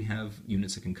and we have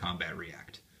units that can combat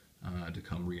react to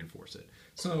come reinforce it.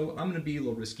 So I'm going to be a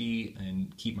little risky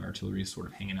and keep my artillery sort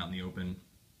of hanging out in the open.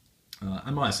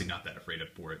 I'm honestly not that afraid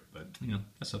for it, but you know,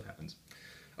 that stuff happens.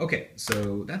 Okay,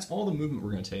 so that's all the movement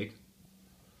we're going to take.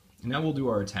 Now we'll do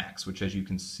our attacks, which as you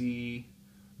can see,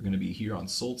 we're going to be here on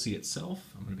Soltzi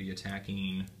itself. I'm going to be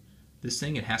attacking this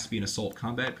thing. It has to be an assault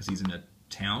combat because he's in a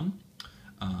town.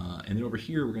 And then over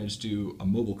here, we're going to just do a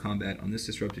mobile combat on this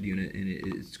disrupted unit, and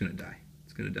it's going to die.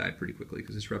 It's going to die pretty quickly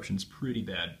because disruption is pretty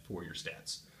bad for your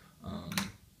stats.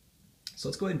 So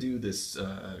let's go ahead and do this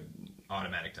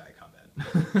automatic die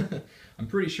combat. I'm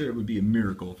pretty sure it would be a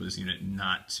miracle for this unit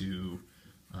not to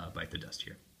bite the dust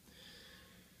here.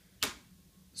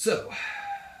 So,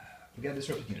 we got a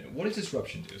disrupted unit. What does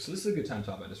disruption do? So this is a good time to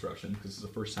talk about disruption because this is the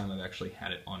first time I've actually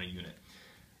had it on a unit.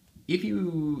 If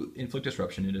you inflict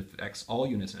disruption, it affects all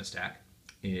units in a stack.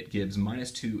 It gives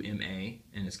 -2 MA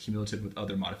and is cumulative with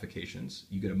other modifications.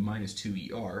 You get a -2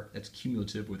 ER, that's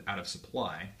cumulative with out of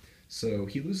supply. So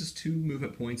he loses 2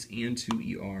 movement points and 2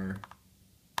 ER.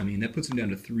 I mean, that puts him down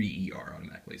to 3 ER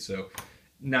automatically, so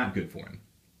not good for him.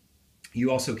 You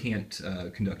also can't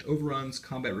conduct overruns,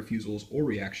 combat refusals, or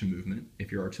reaction movement. If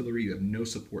you're artillery, you have no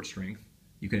support strength.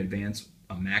 You can advance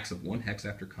a max of 1 hex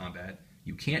after combat.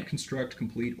 You can't construct,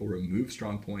 complete, or remove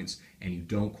strong points, and you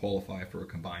don't qualify for a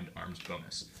combined arms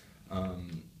bonus.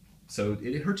 So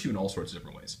it hurts you in all sorts of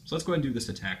different ways. So let's go ahead and do this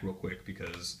attack real quick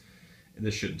because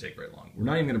this shouldn't take very long. We're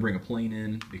not even going to bring a plane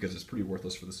in because it's pretty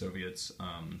worthless for the Soviets.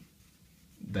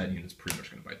 That unit's pretty much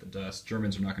going to bite the dust.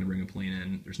 Germans are not going to bring a plane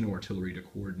in. There's no artillery to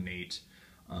coordinate.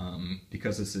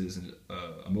 Because this is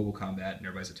a mobile combat and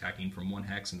everybody's attacking from 1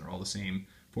 hex and they're all the same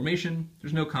formation,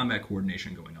 there's no combat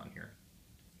coordination going on here.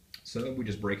 So we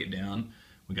just break it down.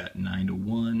 We got 9 to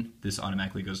 1. This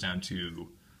automatically goes down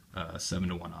to 7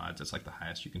 to 1 odds. That's like the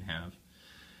highest you can have.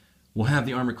 We'll have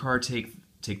the armored car take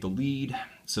the lead.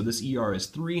 So this ER is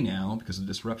 3 now because of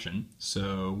disruption.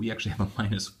 So we actually have a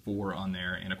 -4 on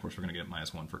there, and of course we're going to get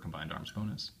 -1 for combined arms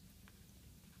bonus.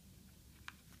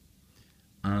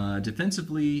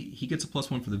 Defensively, he gets a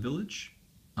 +1 for the village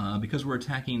because we're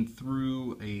attacking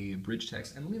through a bridge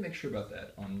text. And let me make sure about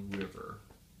that on river,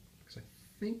 because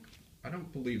I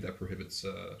don't believe that prohibits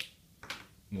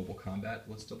mobile combat.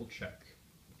 Let's double check.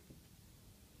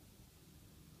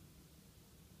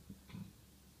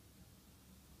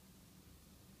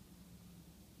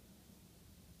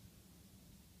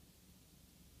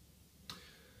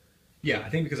 Yeah,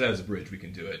 I think because that is a bridge, we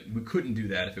can do it. We couldn't do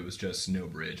that if it was just no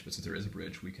bridge, but since there is a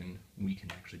bridge, we can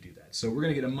actually do that. So we're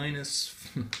gonna get a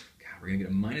we're gonna get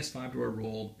a -5 to our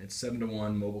roll. It's 7 to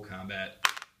 1 mobile combat.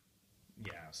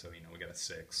 Yeah, so you know we got a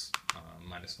 6.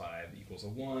 -5 equals a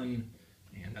 1,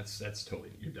 and that's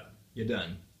totally, you're done. You're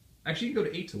done. Actually, you can go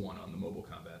to 8 to 1 on the mobile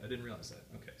combat. I didn't realize that.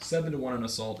 Okay, 7 to 1 on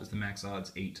assault is the max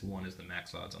odds. 8 to 1 is the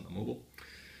max odds on the mobile.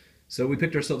 So we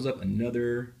picked ourselves up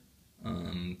another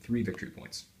 3 victory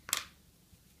points.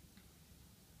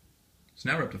 So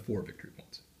now we're up to 4 victory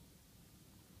points.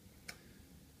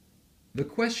 The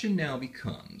question now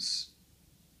becomes,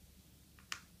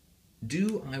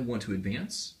 do I want to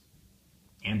advance?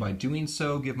 And by doing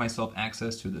so, give myself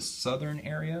access to the southern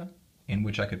area, in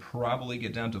which I could probably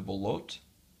get down to Volot,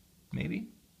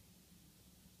 maybe?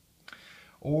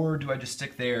 Or do I just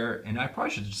stick there, and I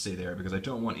probably should just stay there because I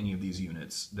don't want any of these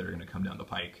units that are going to come down the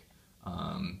pike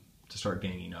to start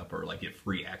ganging up or like get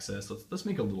free access. Let's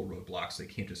make a little roadblock so they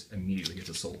can't just immediately get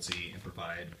to Soltzi and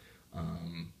provide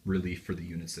relief for the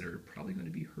units that are probably going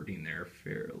to be hurting there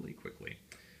fairly quickly.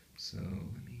 So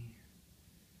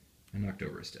I knocked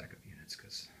over a stack of units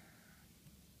because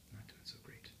I'm not doing so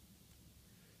great.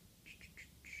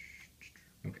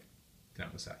 Okay, down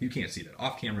in the south. You can't see that.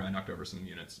 Off camera, I knocked over some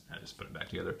units. I just put it back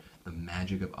together. The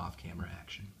magic of off-camera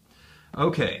action.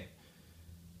 Okay.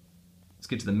 Let's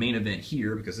get to the main event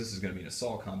here, because this is going to be an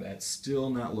assault combat. Still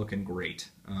not looking great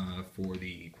for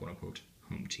the quote-unquote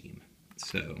home team.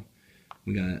 So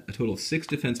we got a total of 6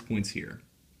 defense points here.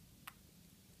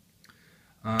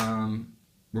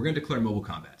 We're going to declare mobile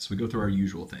combat, so we go through our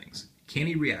usual things. Can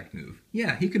he react move?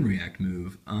 Yeah, he can react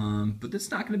move, but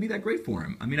that's not going to be that great for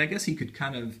him. I mean, I guess he could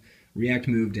kind of react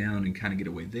move down and kind of get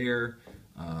away there,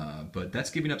 but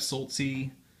that's giving up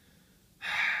Soltzy.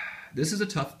 This is a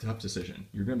tough decision.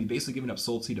 You're going to be basically giving up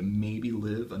Soltzy to maybe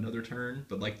live another turn,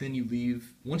 but like then you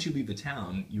leave, once you leave the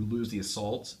town, you lose the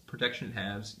assault protection it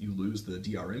has, you lose the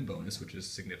DRM bonus, which is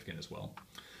significant as well.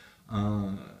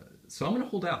 So I'm going to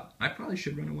hold out. I probably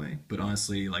should run away, but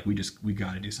honestly, like we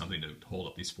got to do something to hold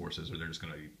up these forces, or they're just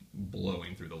going to be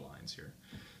blowing through the lines here.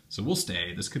 So we'll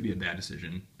stay. This could be a bad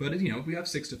decision, but you know, we have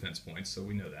 6 defense points, so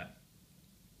we know that.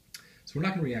 So we're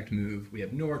not going to react move. We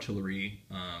have no artillery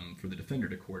for the defender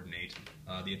to coordinate.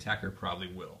 The attacker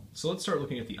probably will. So let's start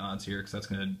looking at the odds here, because that's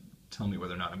going to tell me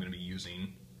whether or not I'm going to be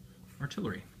using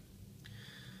artillery.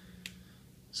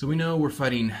 So we know we're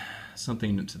fighting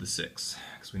something to the 6,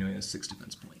 because we know he has 6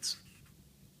 defense points.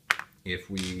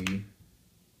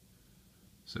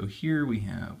 So here we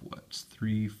have, what,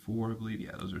 3, 4, I believe?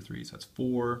 Yeah, those are 3, so that's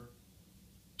 4.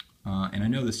 And I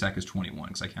know the stack is 21,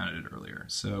 because I counted it earlier.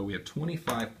 So we have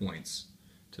 25 points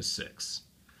to 6.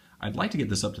 I'd like to get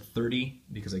this up to 30,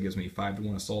 because that gives me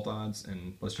 5-to-1 assault odds,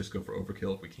 and let's just go for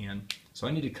overkill if we can. So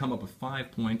I need to come up with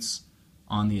 5 points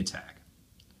on the attack.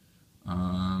 Let's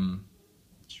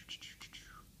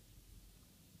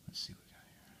see what we got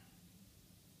here.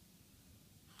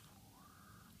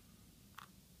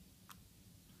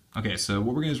 4. Okay, so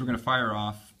what we're going to do is we're going to fire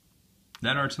off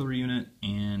that artillery unit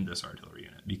and this artillery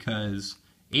unit, because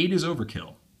 8 is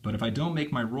overkill. But if I don't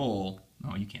make my roll,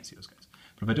 oh, you can't see those guys.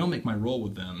 But if I don't make my roll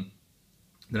with them,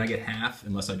 then I get half,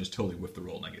 unless I just totally whiff the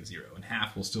roll and I get 0. And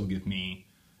half will still give me,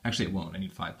 actually it won't, I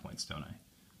need 5 points, don't I?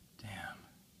 Damn.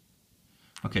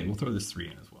 Okay, we'll throw this 3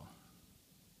 in as well.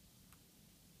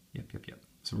 Yep.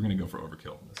 So we're going to go for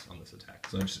overkill on this attack.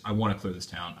 So I want to clear this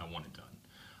town, I want it done.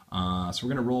 So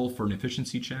we're going to roll for an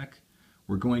efficiency check.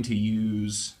 We're going to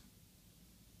use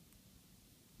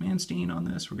Manstein on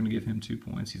this. We're going to give him 2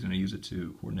 points. He's going to use it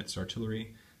to coordinate his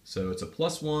artillery. So it's a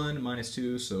 +1,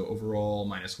 -2, so overall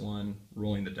 -1,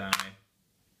 rolling the die.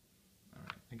 All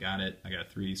right, I got it. I got a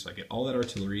 3, so I get all that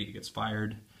artillery. It gets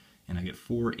fired, and I get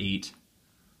 4, 8,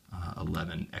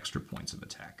 11 extra points of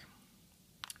attack.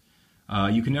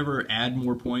 You can never add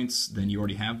more points than you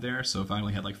already have there, so if I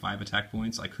only had like 5 attack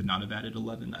points, I could not have added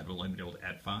 11. I'd only been able to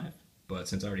add 5. But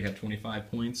since I already have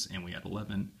 25 points, and we had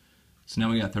 11, so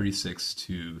now we got 36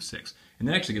 to 6. And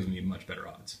that actually gives me much better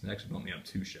odds. It actually bumped me up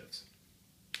 2 shifts.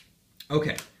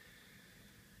 Okay.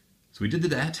 So we did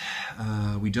that.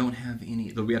 We don't have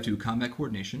any, though we have to do combat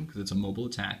coordination, because it's a mobile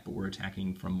attack, but we're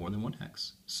attacking from more than 1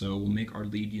 hex. So we'll make our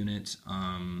lead unit,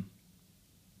 and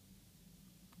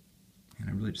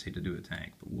I really just hate to do a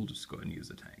tank, but we'll just go ahead and use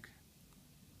the tank.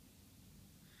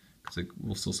 Because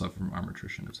we'll still suffer from armor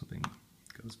attrition if something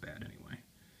goes bad anyway.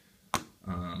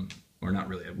 Or not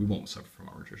really, we won't suffer from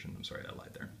armor attrition. I'm sorry, I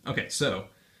lied there. Okay, so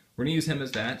we're going to use him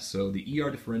as that. So the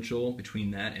ER differential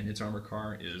between that and its armor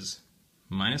car is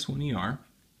 -1 ER.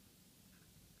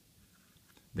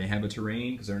 They have a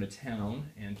terrain because they're in a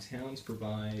town, and towns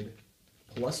provide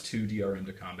 +2 DRM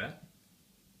to combat.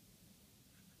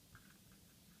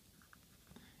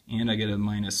 And I get a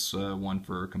 -1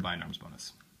 for combined arms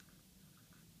bonus.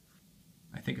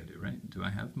 I think I do, right? Do I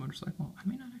have motorcycle? I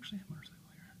may not actually have motorcycle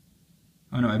here.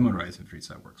 Oh no, I have motorized infantry,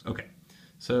 so that works. Okay,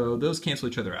 so those cancel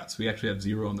each other out. So we actually have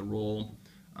 0 on the roll.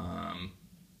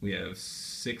 We have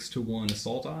 6-to-1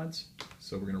 assault odds,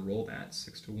 so we're going to roll that,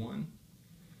 6-to-1.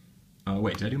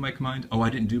 Wait, did I do my combined? Oh, I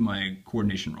didn't do my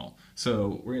coordination roll.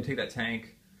 So we're going to take that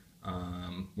tank.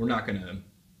 We're not going to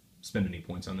spend any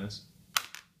points on this.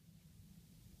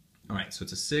 Alright, so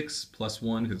it's a 6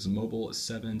 +1 because it's mobile is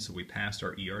 7, so we passed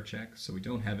our ER check, so we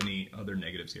don't have any other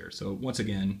negatives here. So once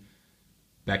again,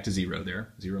 back to 0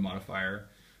 there, 0 modifier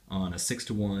on a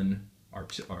 6-to-1 our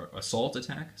assault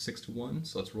attack, 6-to-1,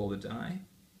 so let's roll the die.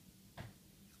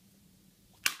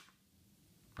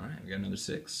 Alright, we got another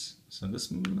 6. So this,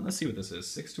 let's see what this is,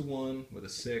 6-to-1 with a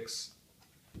 6.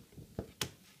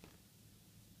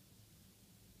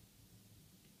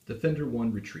 Defender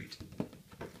 1 retreat.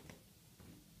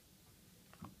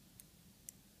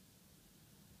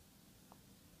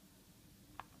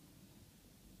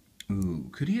 Ooh,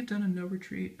 could he have done a no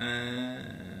retreat?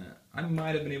 I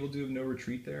might have been able to do a no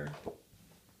retreat there.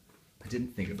 I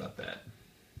didn't think about that.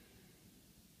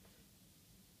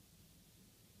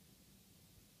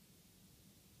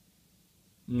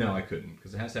 No, I couldn't,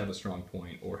 because it has to have a strong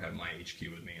point or have my HQ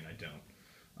with me, and I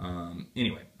don't.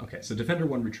 Anyway, okay, so Defender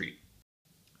 1 retreat.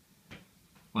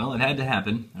 Well, it had to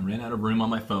happen. I ran out of room on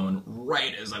my phone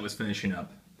right as I was finishing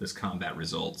up this combat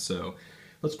result. So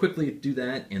let's quickly do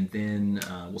that, and then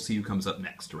we'll see who comes up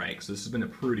next, right? Because this has been a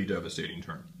pretty devastating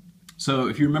turn. So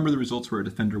if you remember, the results were a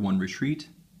Defender 1 retreat.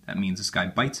 That means this guy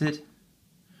bites it.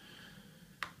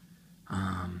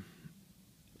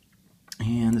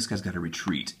 And this guy's got to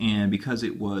retreat. And because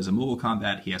it was a mobile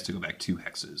combat, he has to go back 2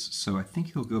 hexes. So I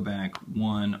think he'll go back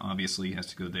 1. Obviously, he has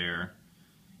to go there.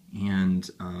 And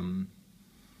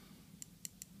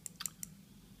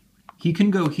he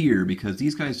can go here because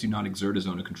these guys do not exert a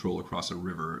zone of control across a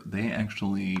river. They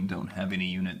actually don't have any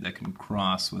unit that can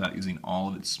cross without using all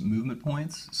of its movement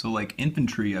points. So like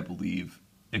infantry, I believe,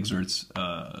 exerts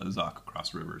ZOC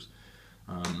across rivers.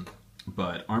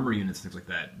 But armor units, things like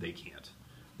that, they can't.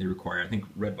 They require, I think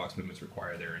red box movements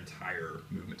require their entire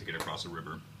movement to get across a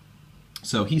river.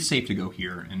 So he's safe to go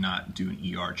here and not do an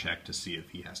ER check to see if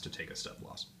he has to take a step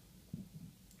loss.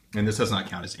 And this does not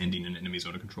count as ending an enemy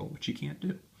zone of control, which he can't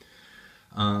do.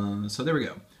 So there we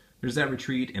go. There's that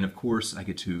retreat, and of course I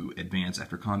get to advance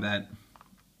after combat.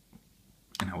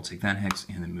 And I will take that hex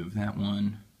and then move that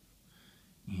one.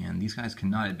 And these guys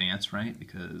cannot advance, right?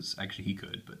 Because actually he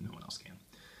could, but no one else can.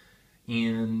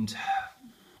 And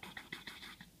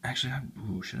actually,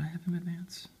 should I have him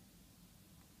advance?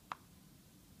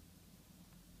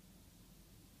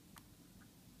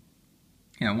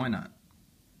 Yeah, why not?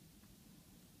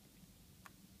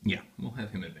 Yeah, we'll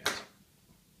have him advance.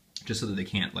 Just so that they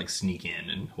can't like sneak in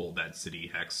and hold that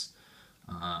city hex.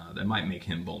 That might make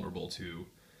him vulnerable to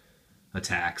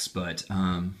attacks, but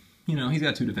you know, he's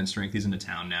got 2 defense strength, he's in the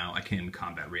town now, I can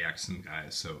combat react some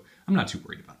guys, so I'm not too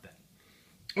worried about that.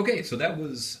 Okay, so that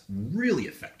was really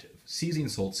effective. Seizing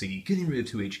Salt City, getting rid of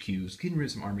 2 HQs, getting rid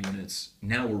of some army units.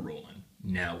 Now we're rolling.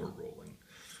 Now we're rolling.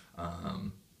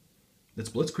 That's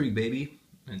Blitzkrieg, baby.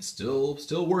 And still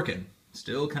working.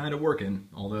 Still kind of working.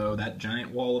 Although that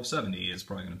giant wall of 70 is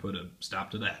probably going to put a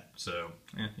stop to that. So,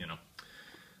 you know.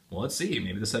 Well, let's see.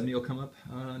 Maybe the 70 will come up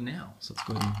now. So let's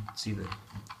go ahead and see the...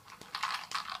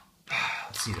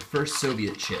 Let's see, the first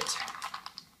Soviet chit.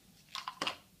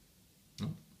 Oh,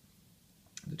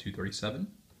 the 237.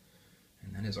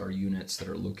 And that is our units that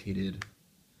are located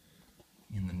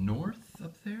in the north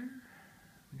up there.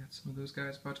 We got some of those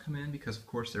guys about to come in because, of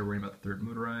course, they're worrying about the 3rd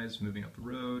Motorized moving up the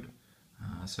road.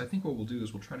 So I think what we'll do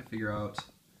is we'll try to figure out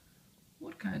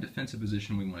what kind of defensive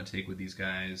position we want to take with these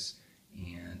guys.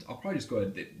 And I'll probably just go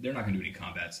ahead, they're not going to do any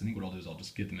combats. I think what I'll do is I'll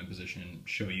just get them in position,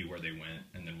 show you where they went,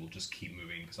 and then we'll just keep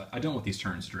moving. Because I don't want these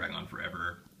turns to drag on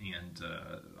forever, and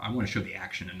I want to show the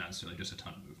action and not necessarily just a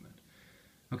ton of movement.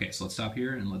 Okay, so let's stop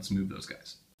here and let's move those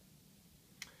guys.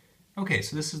 Okay,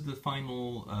 so this is the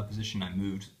final position I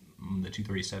moved the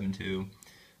 237 to.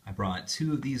 I brought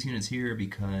 2 of these units here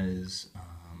because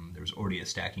there was already a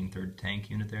stacking 3rd tank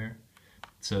unit there.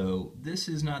 So this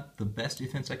is not the best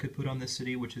defense I could put on this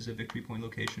city, which is a victory point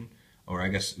location. Or I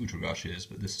guess Utrgosh is,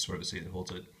 but this is sort of a city that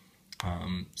holds it.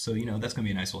 So, you know, that's going to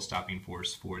be a nice little stopping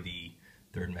force for the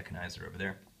 3rd Mechanizer over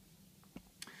there.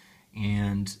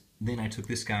 And then I took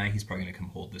this guy, he's probably going to come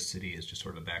hold this city as just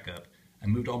sort of a backup. I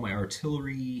moved all my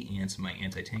artillery and some of my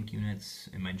anti-tank units,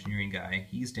 and my engineering guy,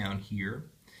 he's down here.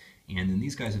 And then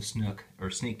these guys have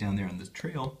snaked down there on this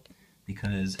trail,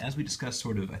 because as we discussed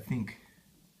sort of, I think,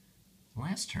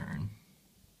 last turn,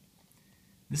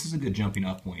 this is a good jumping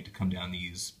off point to come down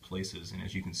these places, and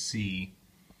as you can see,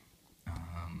 make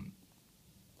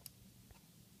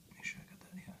sure I got that,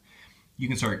 yeah. You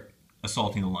can start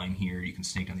assaulting the line here, you can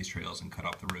snake down these trails and cut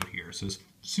off the road here. So as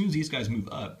soon as these guys move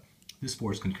up, this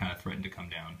force can kind of threaten to come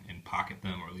down and pocket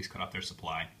them, or at least cut off their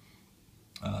supply.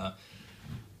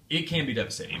 It can be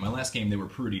devastating. In my last game, they were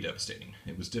pretty devastating.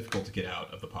 It was difficult to get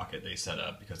out of the pocket they set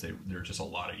up because there are just a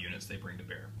lot of units they bring to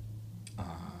bear.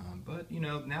 But, you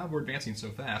know, now we're advancing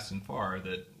so fast and far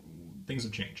that things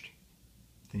have changed.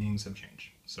 Things have changed.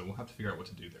 So we'll have to figure out what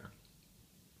to do there.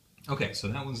 Okay, so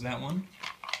that was that one.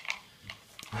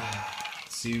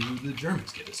 Let's see who the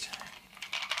Germans get this time.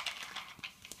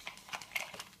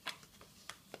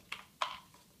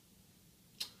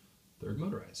 Third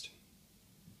Motorized.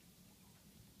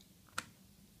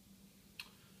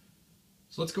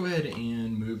 So let's go ahead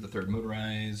and move the 3rd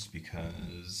Motorized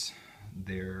because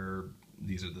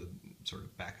these are the sort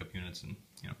of backup units, and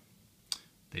you know,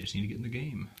 they just need to get in the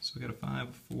game. So we got a 5,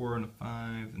 a 4, and a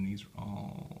 5, and these are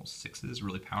all 6s,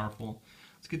 really powerful.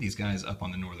 Let's get these guys up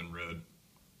on the northern road.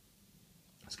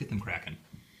 Let's get them cracking.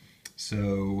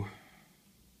 So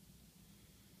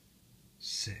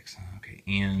 6, okay,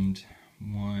 and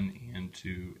 1 and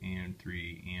 2 and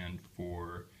 3 and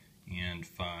 4 and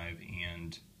 5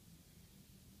 and...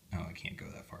 Oh, I can't go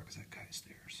that far because that guy's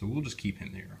there. So we'll just keep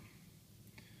him there.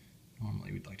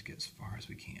 Normally we'd like to get as far as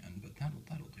we can, but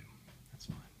that'll do. That's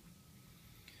fine.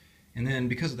 And then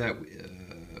because of that,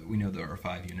 we know that our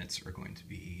 5 units are going to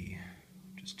be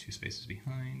just 2 spaces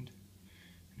behind.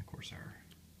 And of course our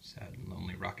sad and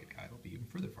lonely rocket guy will be even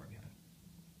further far behind.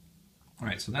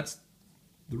 Alright, so that's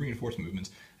the reinforced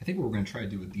movements. I think what we're going to try to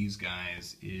do with these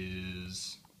guys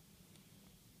is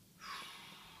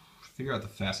figure out the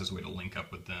fastest way to link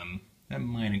up with them. That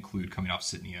might include coming off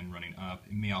Sydney and running up.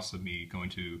 It may also be going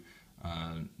to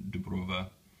Dubrova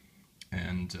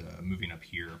and moving up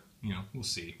here. You know, we'll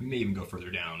see. We may even go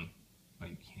further down. Oh,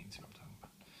 you can't even see what I'm talking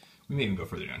about. We may even go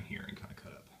further down here and kind of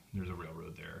cut up. There's a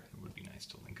railroad there. It would be nice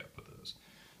to link up with those.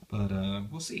 But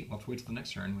we'll see. We'll have to wait till the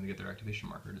next turn when they get their activation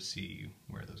marker to see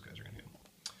where those guys are going to go.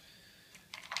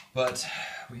 But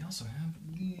we also have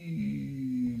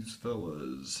these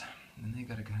fellas, and they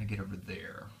got to kind of get over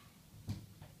there.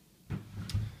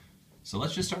 So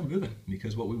let's just start moving,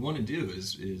 because what we want to do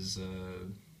is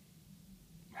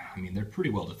I mean, they're pretty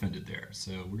well defended there,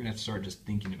 so we're going to have to start just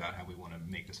thinking about how we want to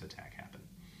make this attack happen.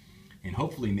 And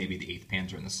hopefully maybe the 8th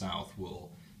Panzer in the south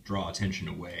will draw attention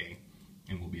away,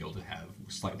 and we'll be able to have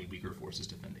slightly weaker forces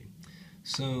defending.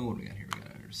 So what do we got here? We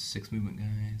got our 6 movement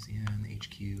guys, yeah, and the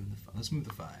HQ, and the let's move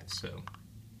the 5. So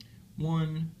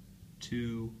 1,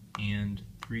 2, and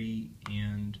 3,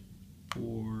 and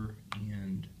 4,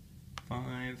 and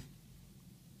 5.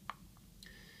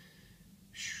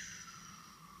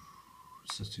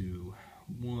 So let's do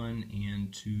 1,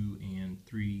 and 2, and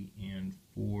 3, and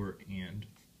 4, and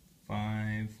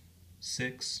 5,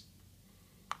 6.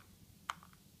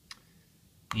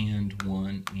 And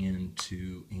 1, and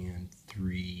 2, and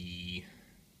 3.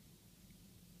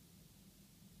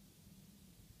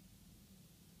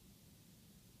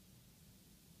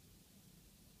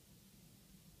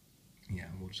 Yeah,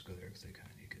 we'll just go there because they kind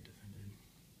of need to get defended.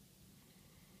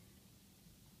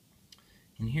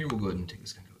 And here we'll go ahead and take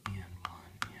this guy, go and 1,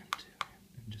 and 2,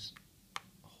 and just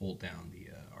hold down the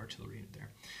artillery unit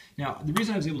there. Now, the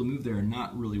reason I was able to move there and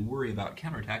not really worry about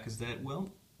counterattack is that,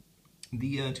 well,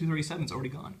 the 237's already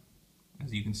gone.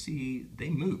 As you can see, they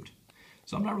moved.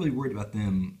 So I'm not really worried about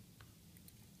them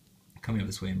coming up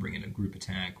this way and bringing a group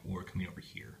attack or coming over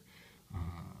here.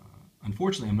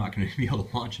 Unfortunately, I'm not going to be able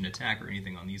to launch an attack or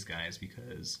anything on these guys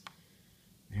because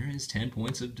there is 10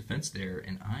 points of defense there,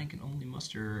 and I can only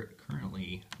muster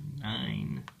currently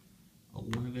 9,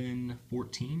 11,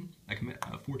 14. I commit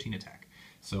 14 attack.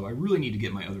 So I really need to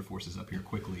get my other forces up here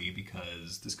quickly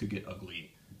because this could get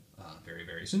ugly very,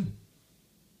 very soon.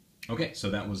 Okay, so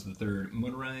that was the 3rd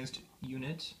motorized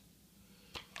unit.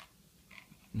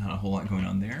 Not a whole lot going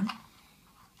on there.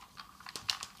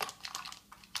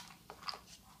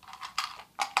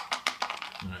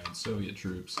 Alright, Soviet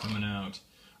troops coming out.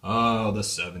 Oh, the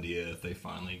 70th. They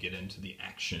finally get into the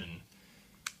action.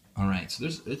 Alright, so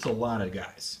it's a lot of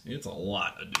guys. It's a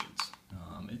lot of dudes.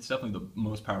 It's definitely the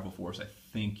most powerful force I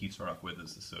think you start off with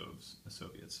is the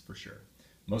Soviets, for sure.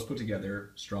 Most put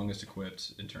together, strongest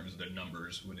equipped in terms of their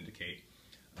numbers would indicate.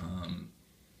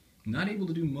 Not able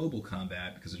to do mobile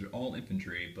combat because they're all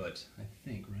infantry, but I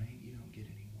think, right, you don't get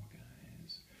any more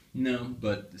guys. No,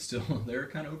 but still, they're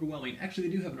kind of overwhelming. Actually,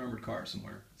 they do have an armored car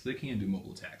somewhere, so they can do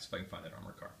mobile attacks if I can find that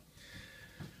armored car.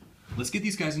 Let's get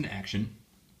these guys into action,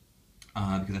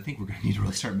 because I think we're going to need to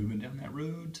really start moving down that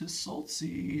road to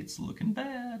Saltsea. It's looking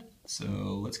bad. So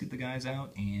let's get the guys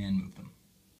out and move them.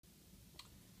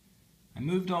 I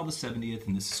moved all the 70th,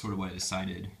 and this is sort of why I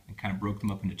decided. I kind of broke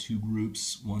them up into 2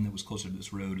 groups. One that was closer to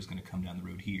this road is going to come down the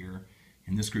road here,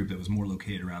 and this group that was more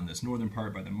located around this northern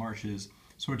part by the marshes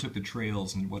sort of took the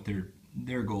trails, and what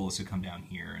their goal is to come down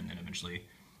here and then eventually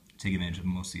take advantage of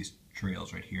most of these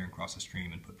trails right here and cross the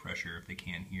stream and put pressure if they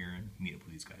can here and meet up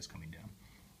with these guys coming down.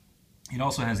 It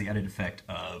also has the added effect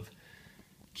of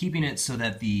keeping it so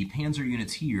that the panzer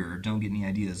units here don't get any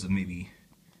ideas of maybe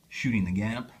shooting the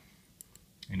gap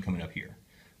and coming up here.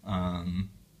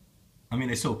 I mean,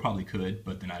 they still probably could,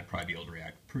 but then I'd probably be able to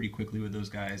react pretty quickly with those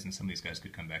guys, and some of these guys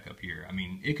could come back up here. I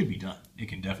mean, it could be done. It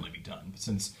can definitely be done. But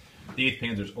since the 8th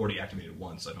Panzer's already activated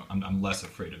once, I'm less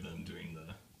afraid of them doing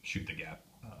the shoot the gap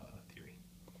theory.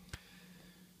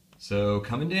 So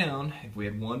coming down, if we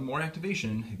had one more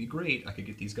activation, it'd be great. I could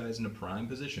get these guys in a prime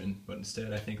position, but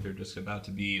instead I think they're just about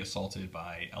to be assaulted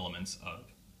by elements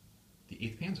of the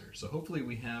 8th Panzer. So hopefully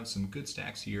we have some good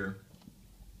stacks here.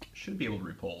 Should be able to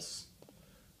repulse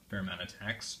a fair amount of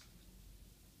attacks.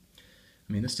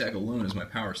 I mean, this stack alone is my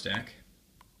power stack.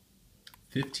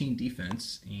 15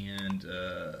 defense and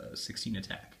 16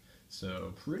 attack.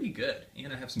 So pretty good.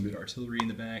 And I have some good artillery in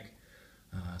the back.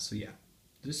 So yeah,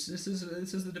 this is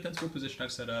the defensible position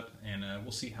I've set up, and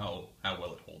we'll see how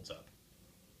well it holds up.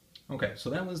 Okay, so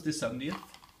that was the 70th.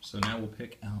 So now we'll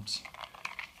pick out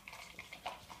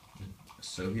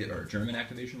Soviet or German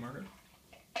activation marker.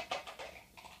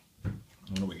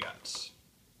 What do we got?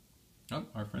 Oh,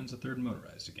 our friend's a third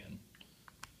motorized again.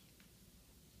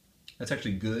 That's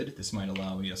actually good. This might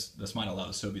allow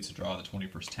the Soviets to draw the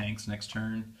 21st tanks next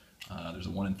turn. There's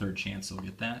a 1 in 3rd chance they'll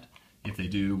get that. If they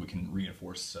do, we can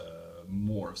reinforce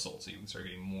more of Soltsi. We can start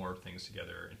getting more things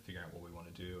together and figure out what we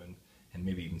want to do, and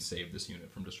maybe even save this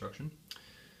unit from destruction.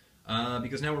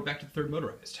 Because now we're back to the 3rd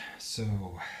motorized.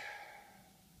 So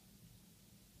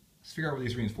let's figure out where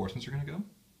these reinforcements are going to go.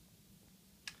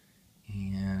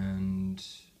 And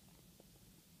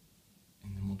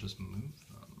then we'll just move them.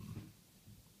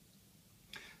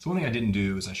 So one thing I didn't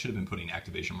do is I should have been putting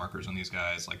activation markers on these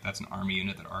guys. Like that's an army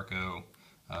unit, that Arco.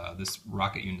 This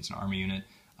rocket unit's an army unit.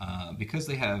 Because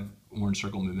they have orange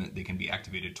circle movement, they can be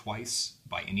activated twice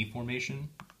by any formation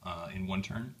in one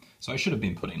turn. So I should have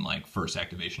been putting like first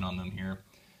activation on them here.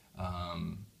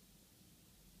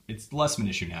 It's less of an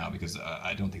issue now because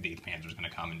I don't think the 8th Panzer is going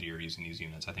to commandeer using these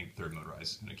units. I think the 3rd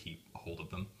motorized is going to keep a hold of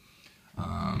them.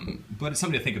 But it's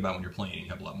something to think about when you're playing and you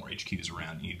have a lot more HQs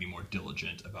around. You need to be more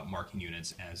diligent about marking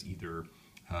units as either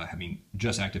having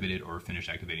just activated or finished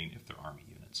activating if they're army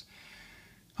units.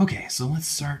 Okay, so let's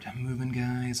start moving,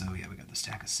 guys. Oh yeah, we got the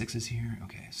stack of 6s here.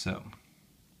 Okay, so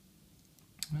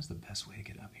what's the best way to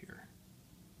get up here?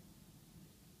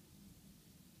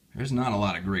 There's not a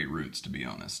lot of great routes, to be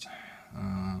honest.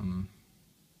 I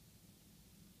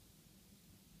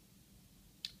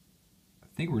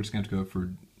think we're just going to have to go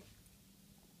for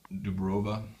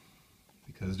Dubrova,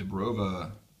 because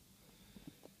Dubrova,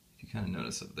 if you kind of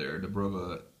notice up there,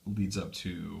 Dubrova leads up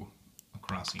to a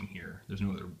crossing here. There's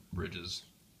no other bridges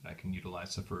that I can utilize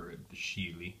except for the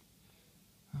Shili.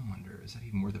 I wonder, is that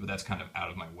even worth it? But that's kind of out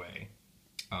of my way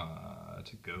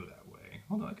to go that way.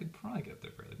 Although I could probably get up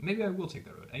there fairly. Maybe I will take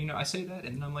that road. And, you know, I say that,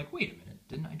 and then I'm like, wait a minute,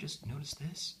 didn't I just notice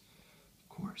this? Of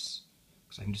course,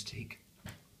 because I can just take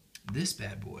this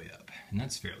bad boy up, and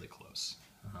that's fairly close.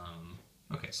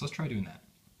 Okay, so let's try doing that.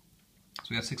 So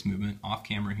we got 6 movement off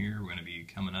camera here. We're going to be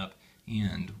coming up,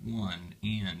 and 1,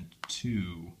 and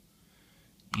 2,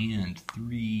 and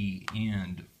 3,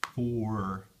 and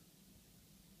 4,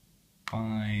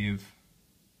 5,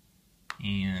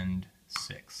 and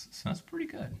 6. So that's pretty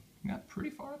good. We got pretty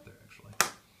far up there, actually.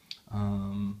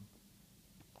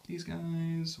 These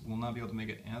guys will not be able to make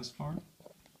it as far.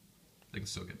 They can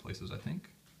still get places, I think.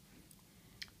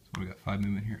 So we got 5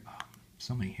 movement here. Oh,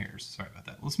 so many hairs. Sorry about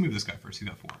that. Let's move this guy first. He's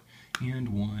got 4. And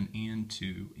 1, and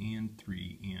 2, and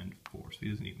 3, and 4. So he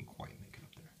doesn't even quite make it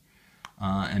up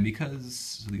there. And because,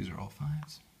 so these are all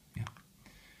 5s. Yeah.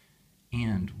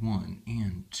 And 1,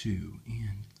 and 2,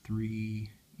 and 3,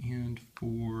 and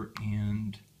 4,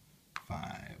 and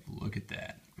 5. Look at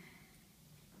that.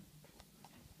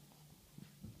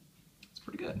 It's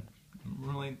pretty good.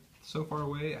 We're only so far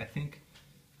away. I think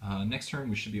next turn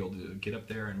we should be able to get up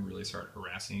there and really start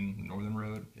harassing the northern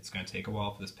road. It's going to take a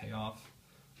while for this payoff,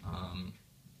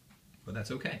 but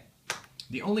that's okay.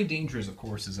 The only danger is, of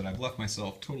course, is that I've left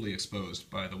myself totally exposed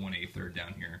by the 183rd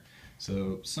down here.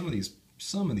 So some of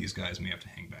these guys may have to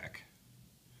hang back.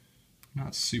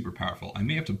 Not super powerful. I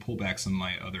may have to pull back some of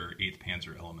my other 8th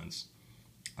Panzer elements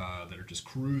that are just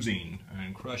cruising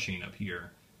and crushing up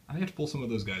here. I may have to pull some of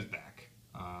those guys back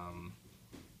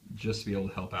just to be able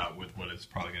to help out with what is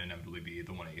probably going to inevitably be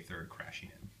the 183rd crashing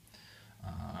in.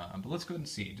 But let's go ahead and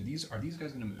see. Are these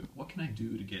guys going to move? What can I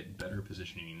do to get better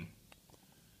positioning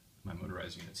my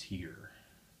motorized units here?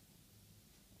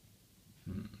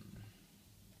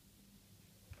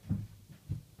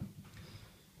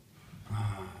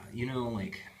 You know,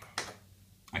 like,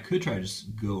 I could try to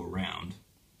just go around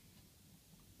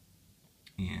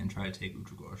and try to take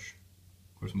Utrugos.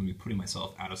 Of course, I'm going to be putting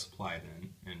myself out of supply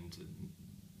then, and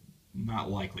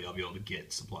not likely I'll be able to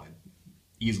get supply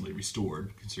easily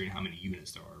restored, considering how many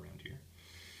units there are around here.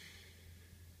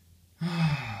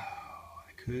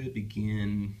 I could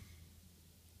begin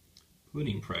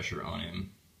putting pressure on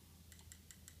him.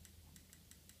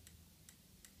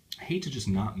 I hate to just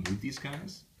not move these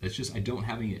guys. It's just I don't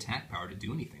have any attack power to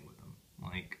do anything with them.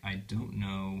 Like, I don't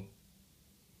know,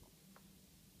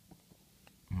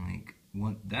 like,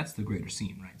 what, that's the greater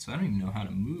scene, right? So I don't even know how to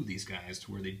move these guys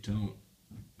to where they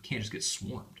can't just get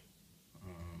swarmed.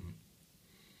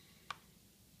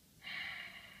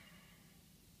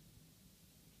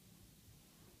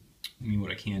 I mean,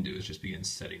 what I can do is just begin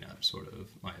setting up sort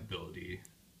of my ability.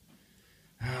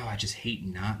 Oh, I just hate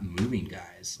not moving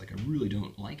guys. Like, I really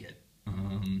don't like it.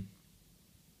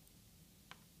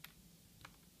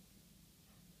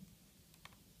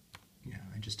 Yeah,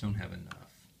 I just don't have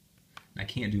enough. I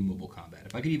can't do mobile combat.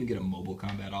 If I could even get a mobile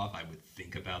combat off, I would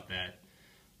think about that.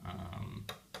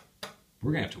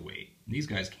 We're going to have to wait. These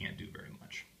guys can't do very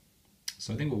much.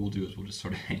 So I think what we'll do is we'll just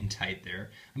sort of hang tight there.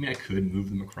 I mean, I could move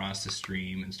them across the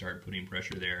stream and start putting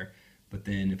pressure there, but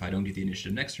then if I don't get the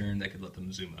initiative next turn, that could let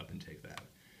them zoom up and take that.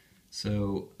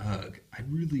 So I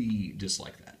really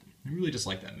dislike that. I really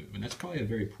dislike that move, and that's probably a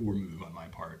very poor move on my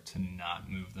part to not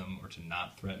move them or to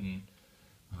not threaten.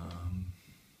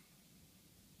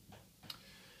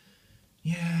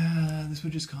 Yeah, this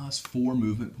would just cost 4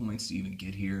 movement points to even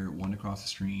get here. 1 to cross the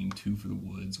stream, 2 for the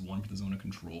woods, 1 for the zone of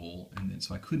control, and then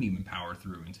so I couldn't even power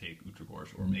through and take Utragorsh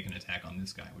or make an attack on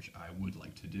this guy, which I would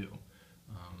like to do.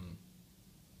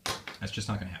 That's just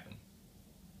not going to happen.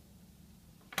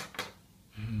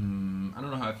 I don't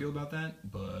know how I feel about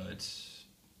that, but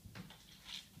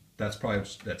that's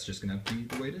just going to be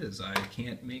the way it is. I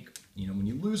can't make, when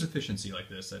you lose efficiency like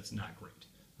this, that's not great.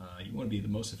 You want to be the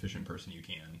most efficient person you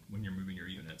can when you're moving your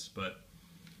units, but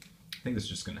I think this is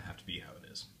just going to have to be how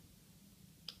it is.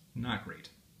 Not great.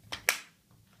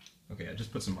 Okay, I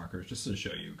just put some markers just to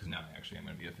show you, because now actually I'm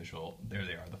going to be official. There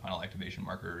they are, the final activation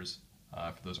markers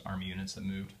for those army units that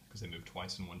moved, because they moved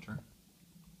twice in one turn.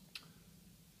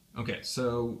 Okay,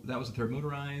 so that was the third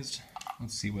motorized.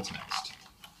 Let's see what's next.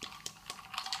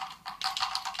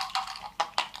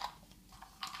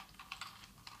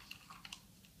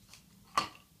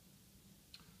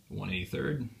 The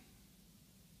 183rd.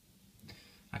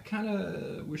 I kind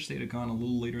of wish they'd have gone a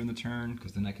little later in the turn,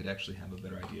 because then I could actually have a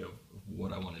better idea of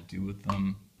what I want to do with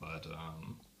them, but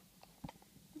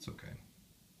it's okay.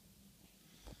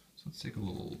 So let's take a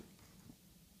wide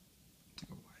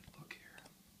look here.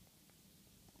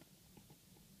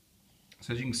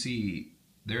 So as you can see,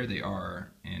 there they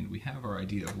are, and we have our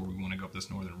idea of where we want to go up this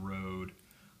northern road.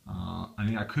 I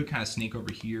mean, I could kind of snake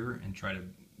over here and try to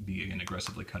be, again,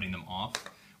 aggressively cutting them off,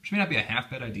 which may not be a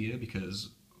half bad idea because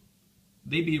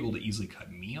they'd be able to easily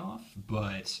cut me off,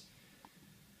 but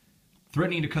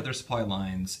threatening to cut their supply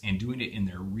lines and doing it in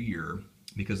their rear,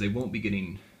 because they won't be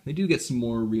getting, they do get some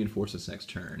more reinforcements next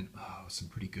turn. Oh, some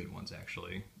pretty good ones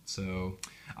actually. So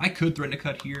I could threaten to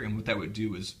cut here, and what that would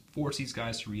do is force these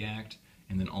guys to react,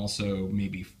 and then also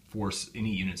maybe force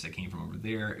any units that came from over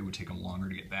there. It would take them longer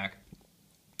to get back.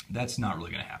 That's not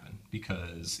really going to happen,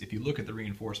 because if you look at the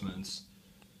reinforcements,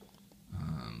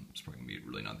 it's probably going to be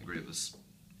really not the greatest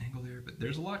angle there, but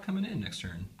there's a lot coming in next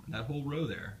turn, that whole row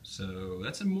there. So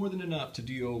that's more than enough to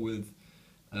deal with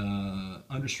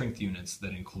understrength units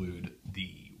that include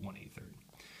the 183rd.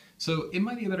 So it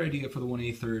might be a better idea for the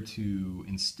 183rd to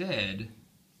instead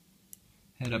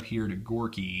head up here to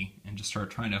Gorky and just start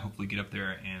trying to hopefully get up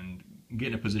there and get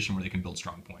in a position where they can build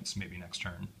strong points maybe next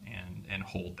turn and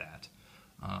hold that.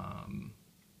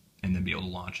 And then be able to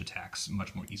launch attacks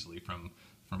much more easily from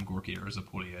Gorky or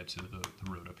Zaporia to the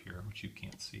road up here, which you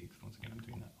can't see, because once again I'm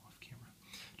doing that off camera,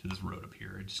 to this road up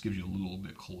here. It just gives you a little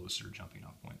bit closer jumping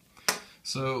off point.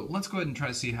 So let's go ahead and try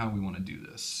to see how we want to do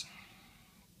this.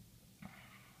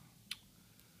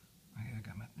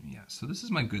 Yeah, so this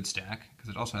is my good stack, because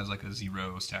it also has like a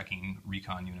 0 stacking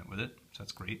recon unit with it, so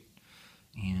that's great.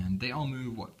 And they all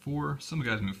move, what, 4? Some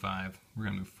guys move 5. We're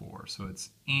going to move 4. So it's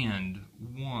and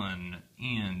 1,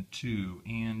 and 2,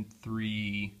 and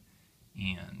 3,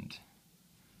 and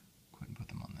go ahead and put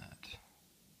them on that.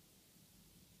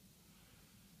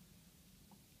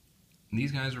 And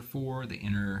these guys are 4. They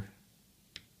enter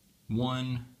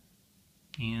 1,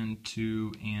 and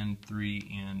 2, and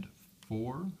 3, and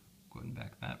 4. Go ahead and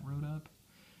back that road up.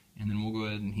 And then we'll go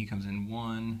ahead and he comes in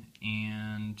 1,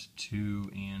 and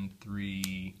 2, and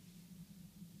 3.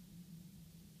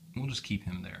 We'll just keep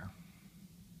him there.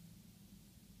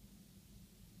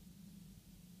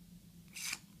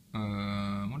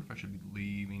 I wonder if I should be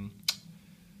leaving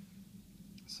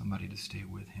somebody to stay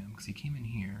with him, because he came in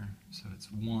here. So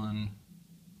it's 1,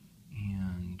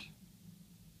 and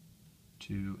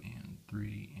 2, and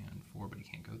 3, and 4, but he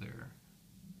can't go there.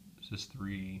 This is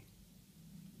 3.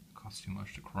 Costs too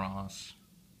much to cross.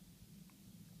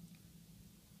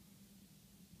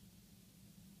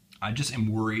 I just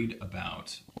am worried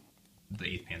about the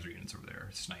 8th Panzer units over there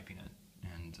sniping it,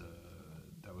 and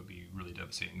that would be really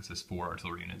devastating, because this 4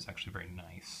 artillery unit is actually very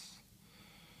nice.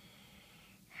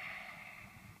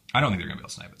 I don't think they're going to be able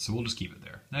to snipe it, so we'll just keep it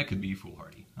there. That could be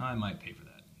foolhardy. I might pay for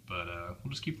that, but we'll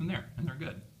just keep them there, and they're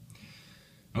good.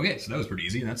 Okay, so that was pretty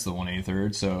easy. That's the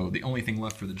 183rd. So the only thing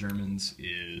left for the Germans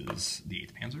is the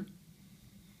 8th Panzer.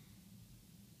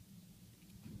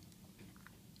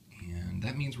 And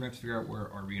That means we're going to have to figure out where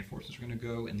our reinforcements are going to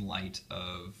go in light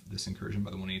of this incursion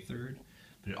by the 183rd.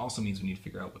 But it also means we need to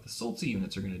figure out what the Soltze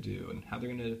units are going to do and how they're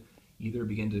going to either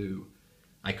begin to...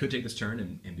 I could take this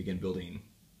turn and begin building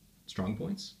strong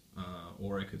points,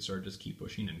 or I could start just keep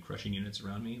pushing and crushing units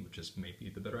around me, which is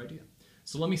maybe the better idea.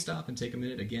 So let me stop and take a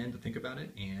minute again to think about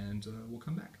it, and we'll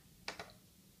come back.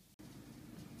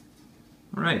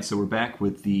 All right, so we're back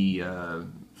with the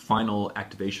final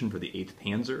activation for the 8th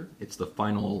Panzer. It's the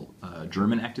final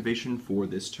German activation for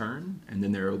this turn, and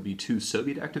then there will be 2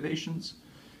 Soviet activations.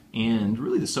 And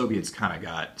really the Soviets kind of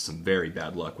got some very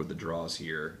bad luck with the draws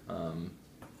here.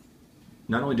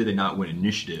 Not only did they not win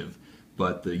initiative,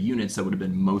 but the units that would have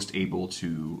been most able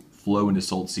to flow into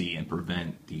Soltze and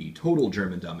prevent the total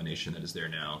German domination that is there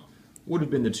now would have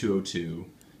been the 202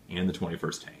 and the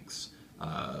 21st tanks.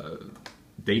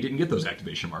 They didn't get those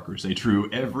activation markers. They drew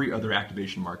every other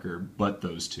activation marker but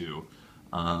those 2,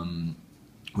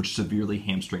 which severely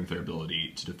hamstringed their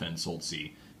ability to defend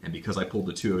Soltze. And because I pulled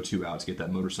the 202 out to get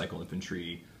that motorcycle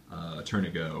infantry a turn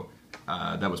ago,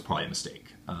 that was probably a mistake.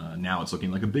 Now it's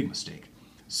looking like a big mistake.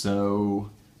 So,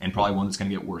 and probably one that's going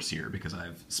to get worse here, because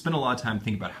I've spent a lot of time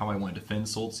thinking about how I want to defend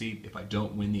Soltze. If I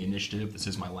don't win the initiative, this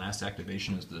is my last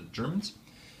activation as the Germans.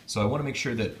 So I want to make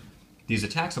sure that these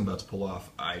attacks I'm about to pull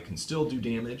off, I can still do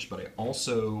damage, but I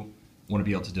also want to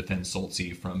be able to defend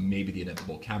Soltze from maybe the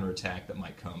inevitable counterattack that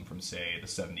might come from, say, the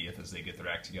 70th as they get their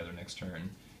act together next turn.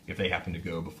 If they happen to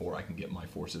go before I can get my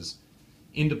forces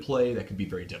into play, that could be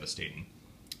very devastating.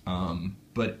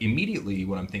 But immediately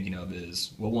what I'm thinking of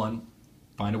is, well, 1,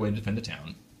 find a way to defend the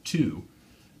town. 2,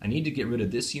 I need to get rid of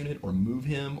this unit or move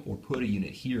him or put a unit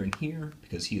here and here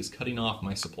because he is cutting off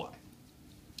my supply.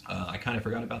 I kind of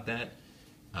forgot about that.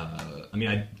 I mean,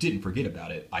 I didn't forget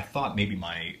about it. I thought maybe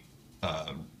my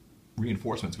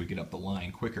reinforcements would get up the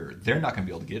line quicker. They're not going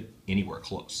to be able to get anywhere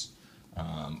close.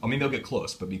 I mean, they'll get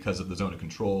close, but because of the zone of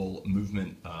control,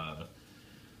 movement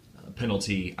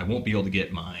penalty, I won't be able to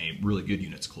get my really good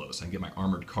units close. I can get my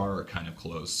armored car kind of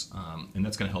close, and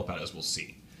that's going to help out, as we'll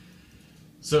see.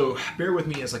 So bear with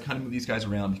me as I kind of move these guys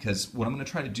around, because what I'm going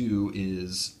to try to do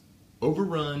is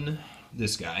overrun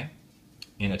this guy,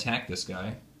 and attack this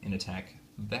guy, and attack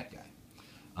that guy.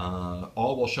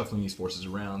 All while shuffling these forces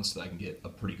around so that I can get a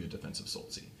pretty good defensive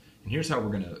Soltze. And here's how we're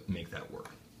going to make that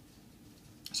work.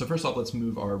 So first off, let's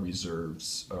move our our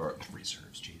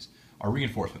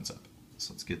reinforcements up.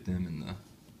 So let's get them in the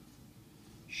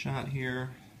shot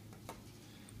here.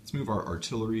 Let's move our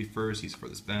artillery first. He's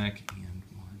furthest back. And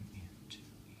 1, and 2,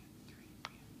 and 3,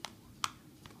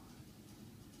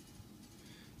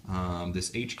 and 4.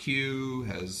 This HQ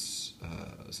has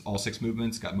all 6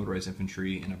 movements, got motorized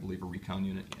infantry, and I believe a recon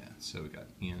unit. Yeah, so we got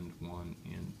and 1,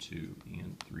 and 2,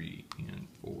 and 3, and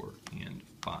 4, and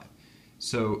 5.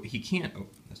 So he can't, oh,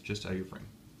 that's just out of your frame.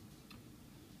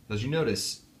 As you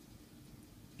notice,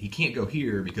 he can't go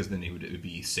here because then it would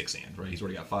be 6 and, right? He's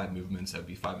already got 5 movements, that would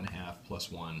be 5.5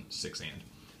 plus 1, 6 and.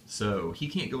 So he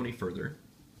can't go any further,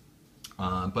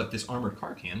 but this armored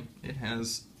car can. It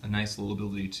has a nice little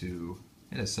ability to,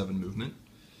 it has 7 movement.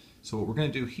 So what we're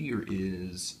going to do here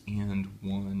is and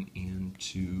 1, and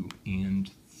 2, and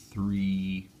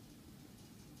 3,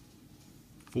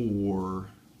 4,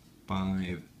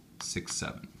 5, 6,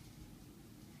 7.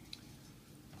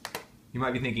 You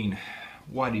might be thinking,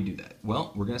 why do you do that?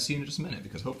 Well, we're going to see in just a minute,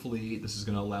 because hopefully this is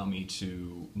going to allow me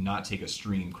to not take a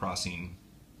stream crossing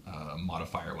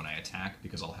modifier when I attack,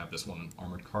 because I'll have this one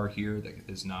armored car here that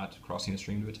is not crossing a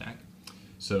stream to attack.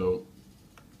 So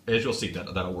as you'll see,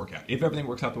 that'll work out. If everything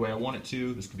works out the way I want it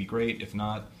to, this could be great. If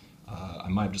not, I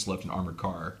might have just left an armored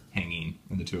car hanging,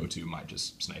 and the 202 might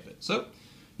just snipe it. So,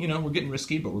 you know, we're getting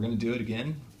risky, but we're going to do it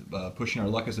again. Pushing our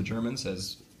luck as the Germans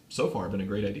has so far been a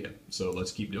great idea, so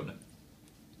let's keep doing it.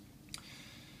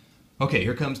 Okay,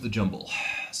 here comes the jumble.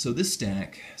 So this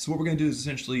stack, so what we're going to do is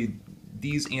essentially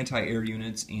these anti-air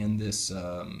units and this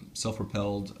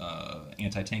self-propelled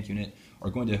anti-tank unit are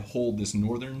going to hold this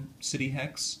northern city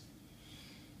hex,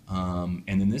 and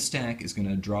then this stack is going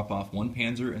to drop off 1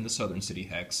 panzer in the southern city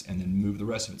hex and then move the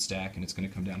rest of its stack, and it's going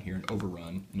to come down here and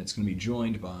overrun, and it's going to be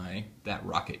joined by that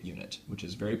rocket unit, which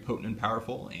is very potent and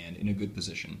powerful and in a good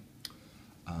position.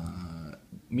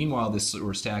 Meanwhile, this sort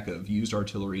of stack of used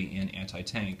artillery and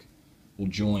anti-tank will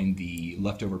join the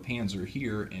leftover panzer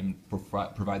here and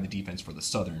provide the defense for the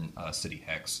southern city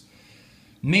hex.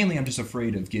 Mainly I'm just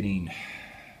afraid of getting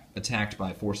attacked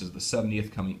by forces of the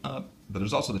 70th coming up, but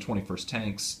there's also the 21st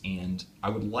tanks, and I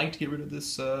would like to get rid of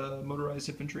this motorized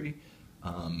infantry,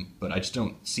 but I just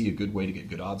don't see a good way to get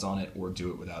good odds on it or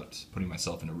do it without putting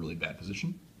myself in a really bad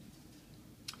position.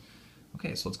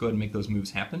 Okay, so let's go ahead and make those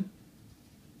moves happen.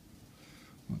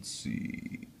 Let's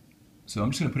see. So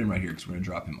I'm just going to put him right here because we're going to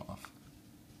drop him off.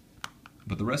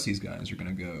 But the rest of these guys are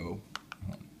going to go...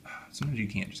 Sometimes you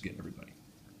can't just get everybody.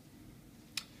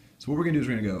 So what we're going to do is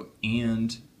we're going to go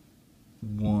and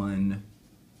 1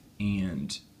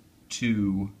 and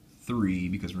 2, 3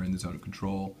 because we're in the zone of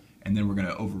control, and then we're going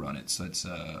to overrun it. So that's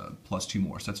plus 2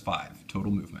 more. So that's 5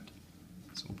 total movement.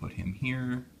 So we'll put him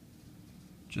here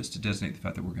just to designate the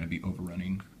fact that we're going to be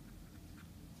overrunning.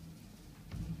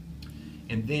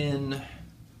 And then,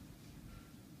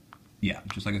 yeah,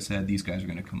 just like I said, these guys are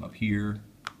going to come up here.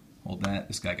 Hold that.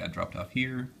 This guy got dropped off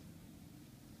here.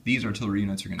 These artillery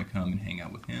units are going to come and hang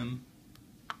out with him.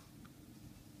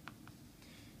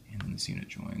 And then this unit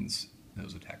joins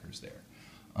those attackers there.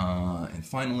 And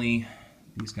finally,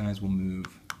 these guys will move.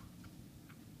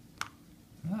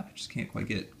 I just can't quite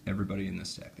get everybody in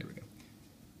this stack. There we go.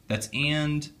 That's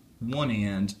and 1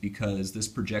 and because this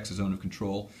projects a zone of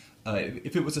control.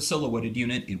 If it was a silhouetted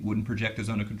unit, it wouldn't project a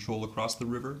zone of control across the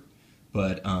river.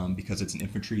 But because it's an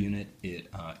infantry unit, it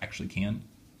actually can.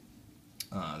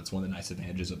 That's one of the nice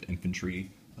advantages of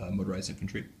infantry, motorized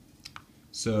infantry.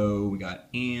 So we got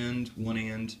and 1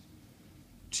 and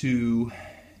 2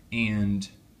 and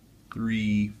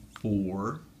 3,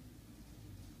 4,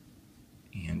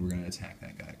 and we're going to attack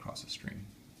that guy across the stream.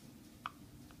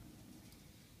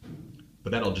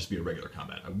 But that'll just be a regular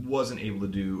combat. I wasn't able to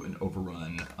do an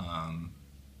overrun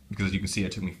because as you can see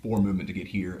it took me 4 movement to get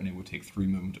here, and it would take 3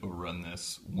 movement to overrun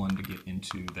this, 1 to get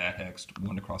into that hex,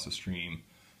 1 to cross the stream,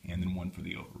 and then 1 for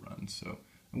the overrun. So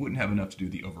I wouldn't have enough to do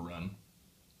the overrun.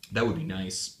 That would be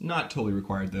nice. Not totally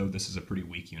required though. This is a pretty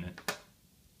weak unit.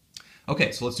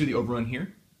 Okay, so let's do the overrun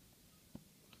here.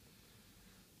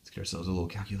 Let's get ourselves a little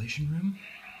calculation room.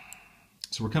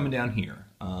 So we're coming down here.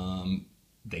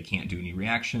 They can't do any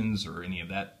reactions or any of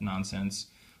that nonsense.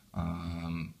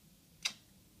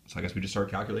 So I guess we just start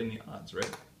calculating the odds, right?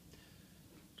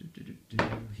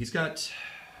 He's got,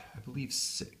 I believe,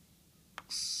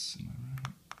 6. Am I right?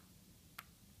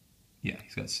 Yeah,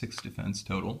 he's got 6 defense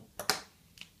total.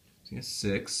 So he has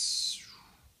 6.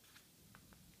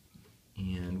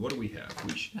 And what do we have?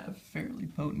 We should have fairly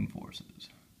potent forces.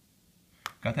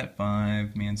 Got that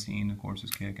 5. Mancine, of course,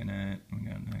 is kicking it. We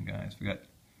got that, guys. We got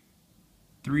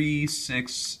 3,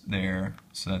 6 there.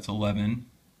 So that's 11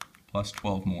 plus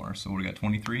 12 more. So what do we got?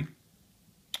 23.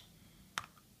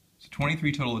 So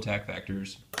 23 total attack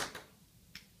factors.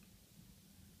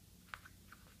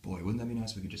 Boy, wouldn't that be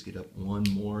nice if we could just get up 1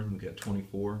 more and we get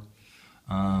 24.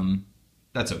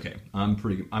 That's okay. I'm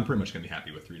pretty much gonna be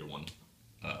happy with 3 to 1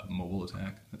 mobile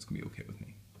attack. That's gonna be okay with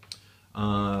me.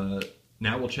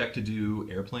 Now we'll check to do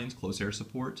airplanes, close air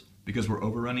support. Because we're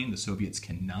overrunning, the Soviets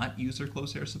cannot use their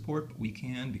close air support, but we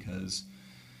can because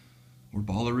we're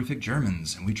ballerific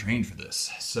Germans and we trained for this.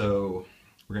 So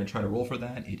we're gonna try to roll for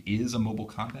that. It is a mobile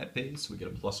combat phase, so we get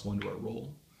a +1 to our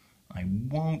roll. I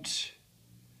won't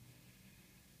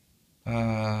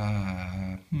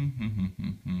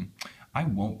I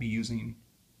won't be using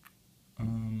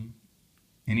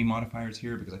any modifiers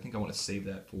here because I think I want to save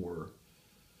that for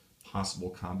possible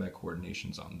combat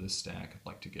coordinations on this stack. I'd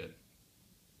like to be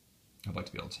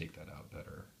able to take that out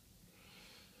better.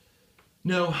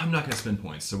 No, I'm not going to spend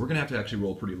points, so we're going to have to actually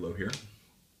roll pretty low here.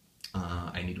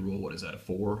 I need to roll, what is that, a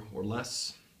 4 or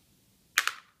less?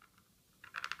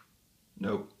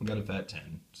 Nope, we got a fat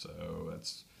 10, so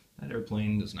that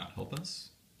airplane does not help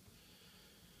us.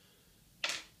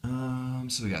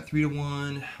 So we got 3 to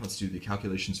 1. Let's do the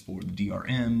calculations for the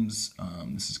DRMs.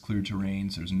 This is clear terrain,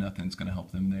 so there's nothing that's going to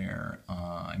help them there.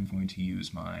 I'm going to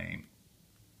use my...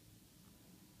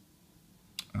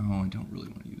 Oh, I don't really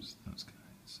want to use those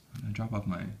guys. I'm going to drop off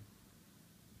my...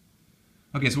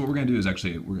 Okay, so what we're going to do is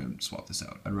actually, we're going to swap this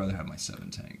out. I'd rather have my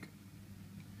 7 tank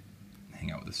hang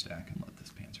out with the stack and let this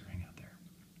Panzer hang out there.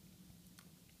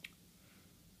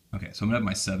 Okay, so I'm going to have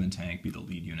my 7 tank be the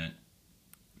lead unit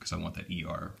because I want that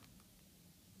ER.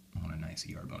 I want a nice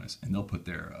ER bonus. And they'll put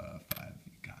their 5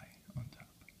 guy on top.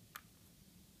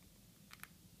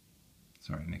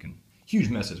 Sorry, I'm making huge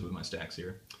messes with my stacks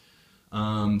here.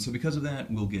 So because of that,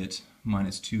 we'll get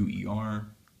 -2 ER.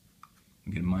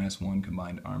 We get a -1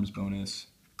 combined arms bonus.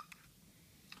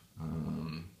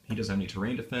 He doesn't have any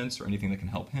terrain defense or anything that can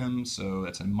help him, so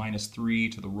that's a -3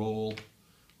 to the roll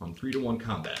on 3 to 1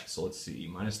 combat. So let's see,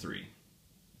 -3.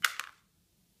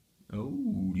 Oh,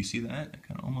 do you see that? I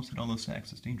kind of almost hit all those stacks.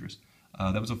 That's dangerous.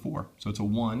 That was a 4, so it's a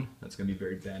 1. That's going to be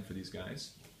very bad for these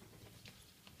guys.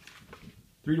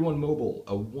 3 to 1 mobile,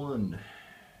 a 1.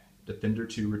 Defender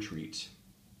 2 retreat.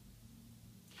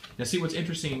 Now see what's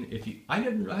interesting, I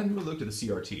haven't really looked at the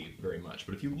CRT very much,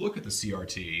 but if you look at the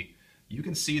CRT, you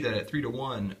can see that at 3 to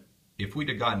 1, if we'd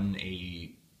have gotten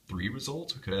a 3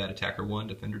 results. We could have had attacker 1,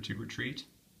 defender 2, retreat.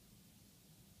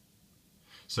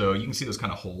 So you can see those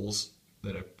kind of holes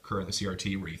that occur in the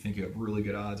CRT where you think you have really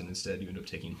good odds and instead you end up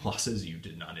taking losses you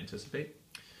did not anticipate.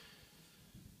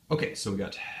 Okay, so we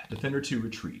got defender 2,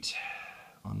 retreat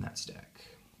on that stack.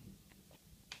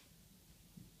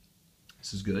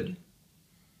 This is good.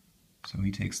 So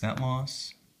he takes that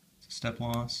loss. It's a step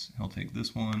loss. He'll take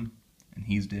this one, and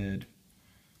he's dead.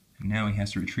 And now he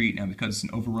has to retreat. Now because it's an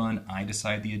overrun, I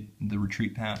decide the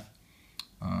retreat path.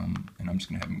 And I'm just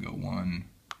going to have him go 1,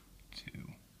 2.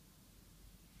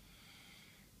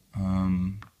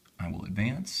 I will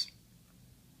advance.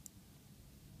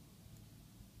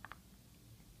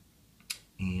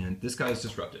 And this guy is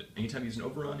disrupted. Anytime you use an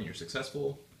overrun and you're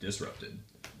successful, disrupted.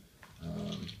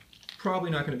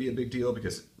 Probably not going to be a big deal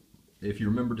because if you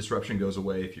remember, disruption goes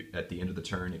away if you're at the end of the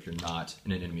turn if you're not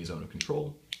in an enemy zone of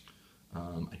control.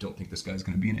 I don't think this guy's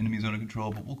going to be in enemy zone of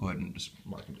control, but we'll go ahead and just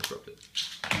mark him disrupted.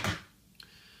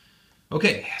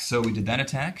 Okay, so we did that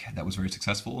attack. That was very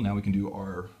successful. Now we can do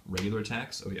our regular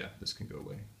attacks. Oh yeah, this can go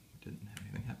away. Didn't have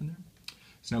anything happen there.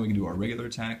 So now we can do our regular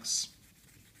attacks.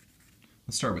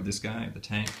 Let's start with this guy, the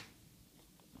tank.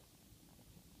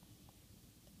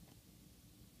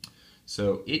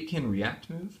 So it can react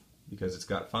move because it's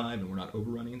got 5 and we're not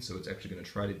overrunning, so it's actually going to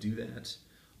try to do that.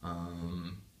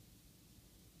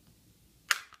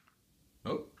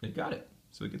 Oh, it got it,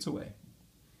 so it gets away.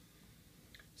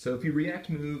 So if you react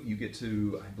move, you get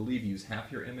to, I believe, use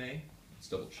half your MA. Let's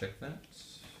double check that.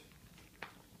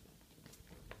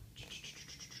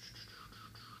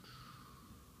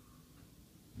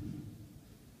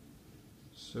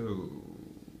 So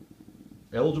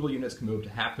eligible units can move to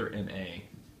half their MA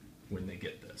when they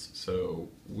get this. So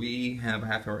we have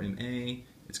half our MA.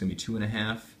 It's going to be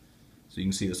 2.5. So you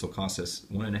can see this will cost us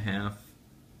 1.5.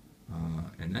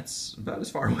 And that's about as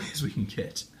far away as we can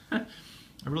get. I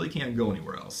really can't go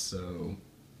anywhere else, so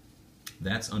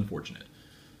that's unfortunate.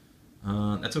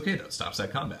 That's okay though, it stops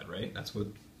that combat, right? That's what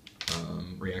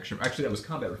reaction, actually that was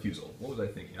combat refusal. What was I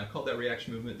thinking? I called that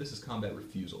reaction movement, this is combat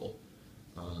refusal.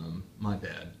 My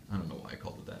bad, I don't know why I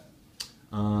called it that.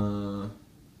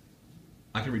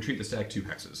 I can retreat the stack 2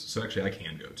 hexes, so actually I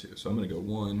can go 2. So I'm going to go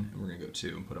 1, and we're going to go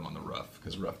 2 and put him on the rough,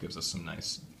 because rough gives us some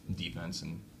nice defense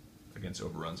and against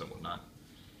overruns and whatnot.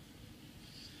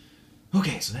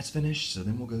 Okay, so that's finished, so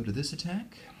then we'll go to this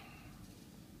attack.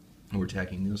 And we're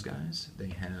attacking those guys. They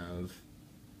have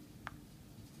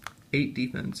 8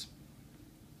 defense.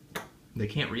 They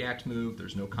can't react move,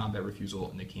 there's no combat refusal,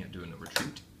 and they can't do a no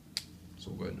retreat. So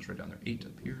we'll go ahead and just write down their 8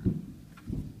 up here.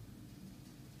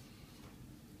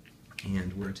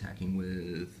 And we're attacking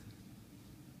with...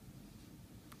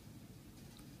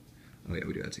 Oh yeah,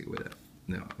 we do have to take away that.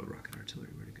 No, rocket artillery,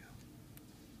 where to go?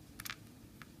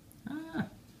 Ah!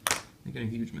 Making a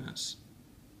huge mess.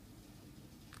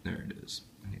 There it is.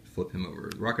 I need to flip him over.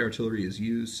 The rocket artillery is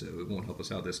used, so it won't help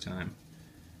us out this time.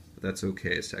 But that's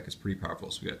okay, his attack is pretty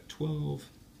powerful. So we got 12,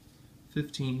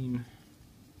 15,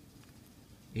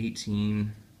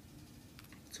 18.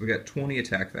 So we got 20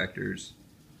 attack factors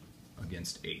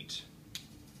against 8.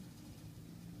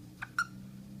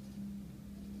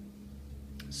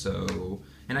 So,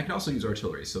 and I can also use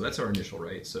artillery, so that's our initial,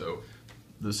 right? So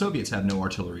the Soviets have no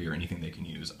artillery or anything they can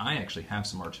use. I actually have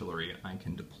some artillery I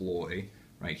can deploy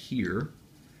right here.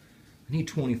 I need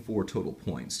 24 total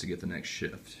points to get the next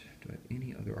shift. Do I have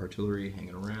any other artillery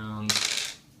hanging around?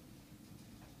 Let's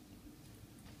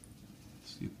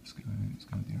see if this guy's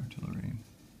got the artillery.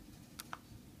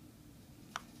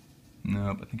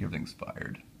 Nope, I think everything's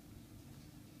fired.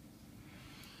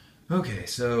 Okay,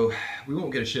 so we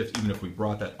won't get a shift even if we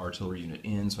brought that artillery unit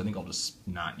in, so I think I'll just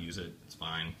not use it. It's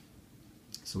fine.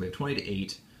 So we have 20 to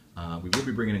 8. We will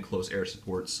be bringing in close air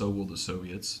support, so will the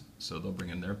Soviets. So they'll bring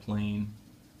in their plane.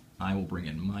 I will bring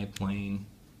in my plane.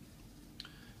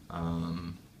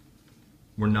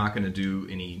 We're not going to do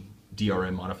any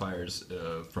DRM modifiers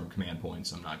from command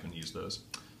points. I'm not going to use those.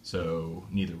 So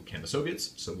neither can the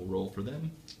Soviets, so we'll roll for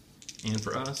them. And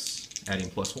for us, adding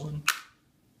 +1.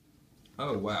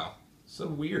 Oh, wow. So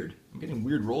weird. I'm getting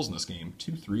weird rolls in this game.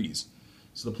 2 3s.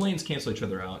 So the planes cancel each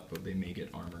other out, but they may get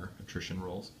armor attrition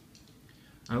rolls.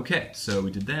 Okay, so we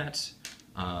did that.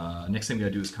 Next thing we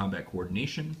gotta do is combat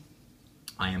coordination.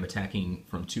 I am attacking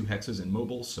from 2 hexes in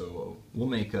mobile, so we'll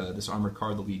make this armored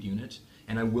car the lead unit,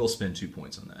 and I will spend 2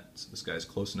 points on that. So this guy's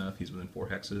close enough, he's within 4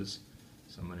 hexes,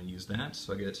 so I'm gonna use that.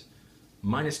 So I get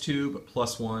 -2, but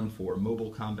 +1 for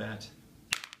mobile combat.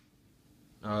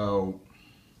 Oh.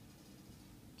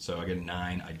 So I get a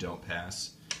 9, I don't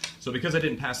pass. So because I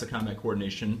didn't pass the combat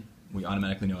coordination, we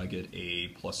automatically know I get a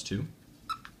 +2.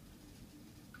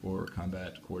 or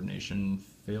combat coordination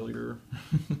failure.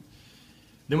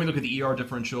 Then we look at the ER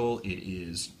differential. It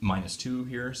is -2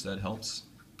 here, so that helps.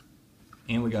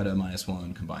 And we got a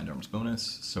 -1 combined arms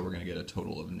bonus, so we're going to get a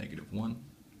total of -1.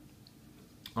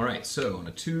 All right, so on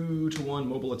a 2-to-1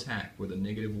 mobile attack with a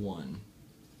 -1.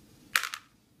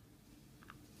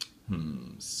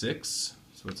 6.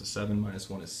 So it's a 7 minus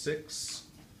 1 is 6.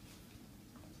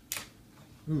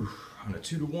 Ooh, on a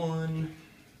 2-to-1.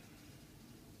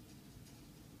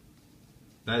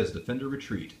 That is Defender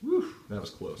Retreat. Whew, that was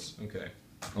close. Okay.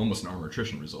 Almost an armor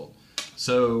attrition result.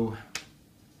 So,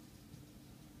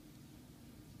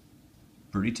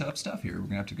 pretty tough stuff here. We're going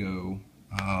to have to go...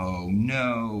 Oh,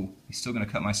 no! He's still going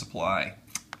to cut my supply.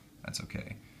 That's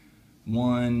okay.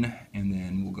 1, and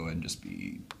then we'll go ahead and just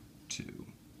be 2.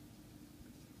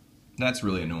 That's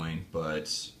really annoying, but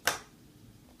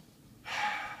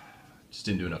just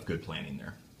didn't do enough good planning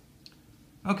there.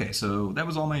 Okay, so that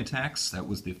was all my attacks. That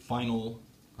was the final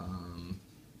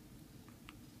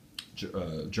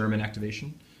German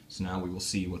activation. So now we will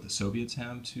see what the Soviets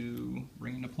have to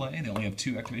bring into play. They only have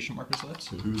 2 activation markers left,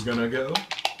 so who's gonna go?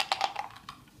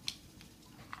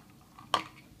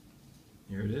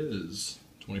 Here it is,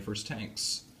 21st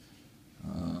Tanks.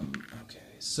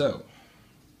 Okay, so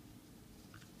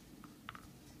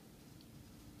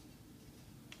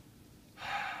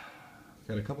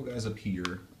got a couple guys up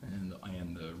here and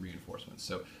the reinforcements.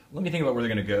 So let me think about where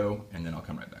they're going to go, and then I'll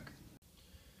come right back.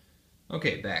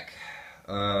 Okay, back.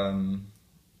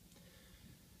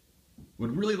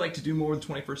 Would really like to do more with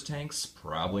 21st Tanks.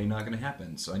 Probably not going to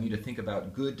happen. So I need to think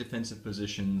about good defensive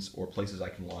positions or places I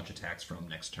can launch attacks from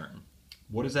next turn.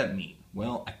 What does that mean?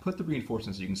 Well, I put the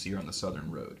reinforcements you can see here on the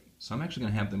southern road. So I'm actually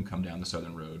going to have them come down the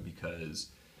southern road because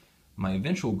my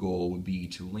eventual goal would be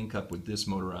to link up with this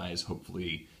motorized,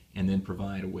 hopefully, and then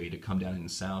provide a way to come down in the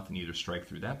south and either strike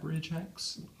through that bridge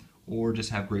hex or just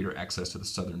have greater access to the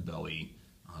southern belly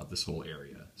of this whole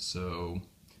area. So,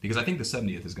 because I think the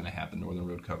 70th is going to have the northern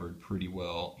road covered pretty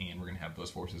well, and we're going to have those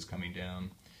forces coming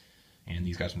down and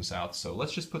these guys from the south. So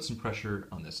let's just put some pressure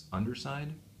on this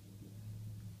underside.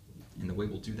 And the way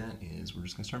we'll do that is we're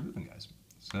just going to start moving guys.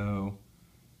 So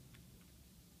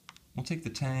we'll take the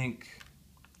tank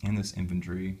and this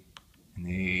infantry, and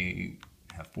they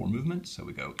have 4 movements, so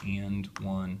we go and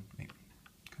 1, wait,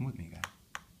 come with me guy,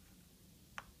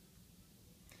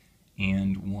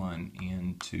 and 1,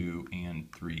 and 2, and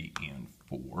 3, and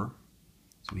 4,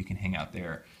 so he can hang out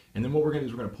there. And then what we're going to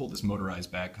do is we're going to pull this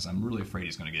motorized back, because I'm really afraid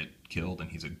he's going to get killed,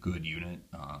 and he's a good unit,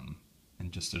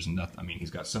 and just there's nothing, I mean,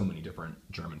 he's got so many different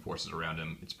German forces around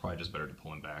him, it's probably just better to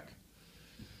pull him back.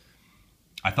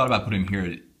 I thought about putting him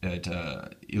here at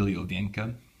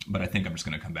Ilyovenka, but I think I'm just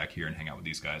going to come back here and hang out with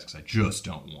these guys because I just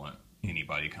don't want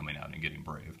anybody coming out and getting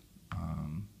brave.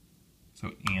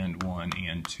 So and 1,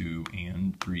 and 2,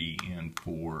 and 3, and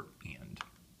 4, and.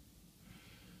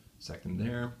 Sack them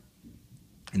there.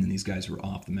 And then these guys were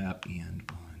off the map,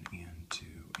 and 1, and 2,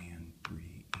 and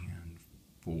 3, and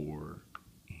 4,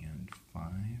 and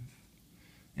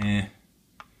 5.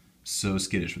 So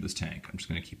skittish with this tank. I'm just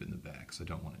going to keep it in the back because I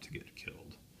don't want it to get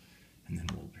killed. And then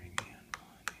we'll bring in 1,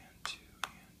 and 2,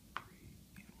 and 3,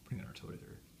 and we'll bring in artillery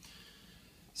there.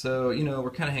 So, you know,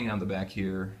 we're kind of hanging out in the back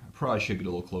here. I probably should get a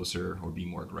little closer or be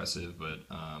more aggressive, but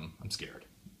I'm scared.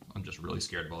 I'm just really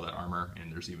scared of all that armor,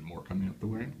 and there's even more coming up the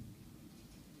way.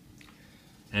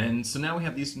 And so now we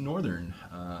have these northern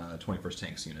 21st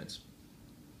Tanks units.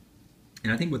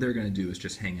 And I think what they're going to do is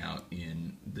just hang out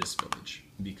in this village,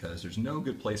 because there's no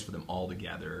good place for them all to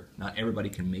gather. Not everybody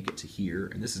can make it to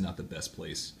here, and this is not the best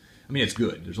place. I mean, it's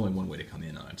good. There's only one way to come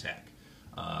in on attack.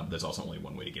 There's also only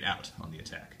one way to get out on the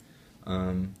attack.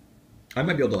 I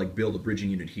might be able to like build a bridging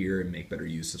unit here and make better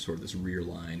use of sort of this rear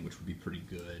line, which would be pretty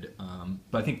good.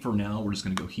 But I think for now we're just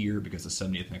going to go here because the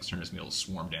 70th next turn is going to be able to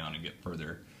swarm down and get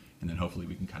further, and then hopefully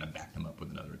we can kind of back them up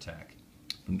with another attack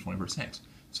from the 21st Tanks.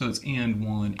 So it's and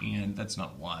 1, and that's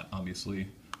not a lot, obviously,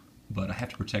 but I have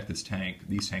to protect this tank.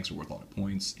 These tanks are worth a lot of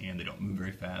points, and they don't move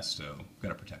very fast, so I've got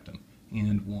to protect them.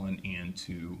 And 1, and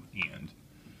 2, and...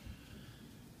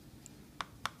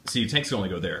 See, tanks can only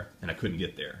go there, and I couldn't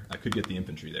get there. I could get the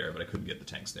infantry there, but I couldn't get the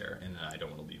tanks there, and I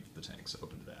don't want to leave the tanks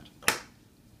open to that.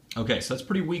 Okay, so that's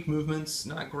pretty weak movements.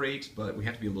 Not great, but we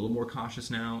have to be a little more cautious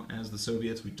now as the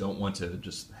Soviets. We don't want to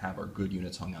just have our good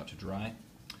units hung out to dry.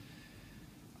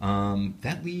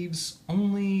 That leaves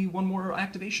only one more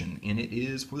activation, and it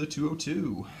is for the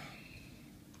 202.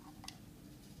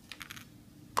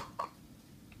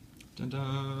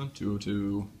 Dun-dun,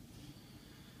 202.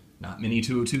 Not many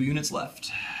 202 units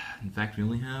left. In fact, we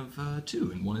only have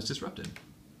 2, and 1 is disrupted.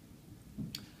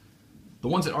 The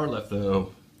ones that are left,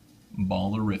 though,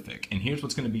 Ballerific. And here's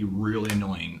what's going to be really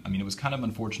annoying. I mean, it was kind of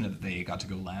unfortunate that they got to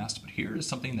go last, but here is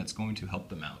something that's going to help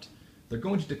them out. They're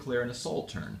going to declare an assault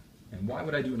turn. And why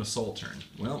would I do an assault turn?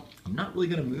 Well, I'm not really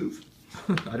going to move.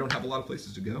 I don't have a lot of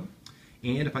places to go.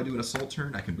 And if I do an assault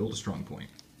turn, I can build a strong point.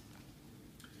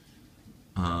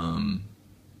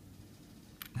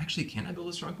 Actually, can I build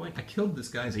a strong point? I killed this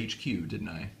guy's HQ, didn't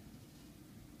I?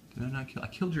 Did I not kill? I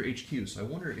killed your HQ, so I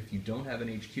wonder if you don't have an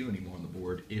HQ anymore on the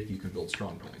board, if you can build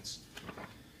strong points.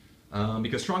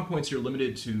 Because strong points, you're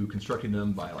limited to constructing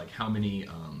them by like how many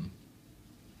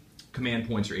command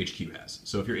points your HQ has.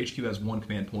 So if your HQ has 1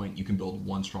 command point, you can build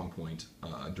 1 strong point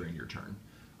during your turn.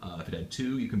 If it had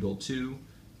 2, you can build 2.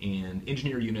 And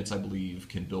engineer units, I believe,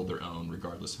 can build their own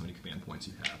regardless of how many command points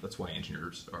you have. That's why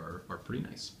engineers are pretty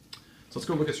nice. So let's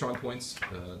go look at strong points.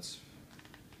 It's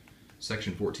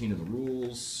section 14 of the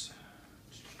rules.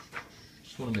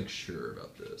 Just want to make sure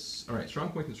about this. All right, strong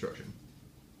point construction.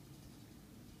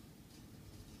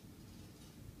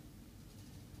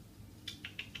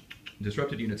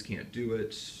 Disrupted units can't do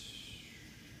it.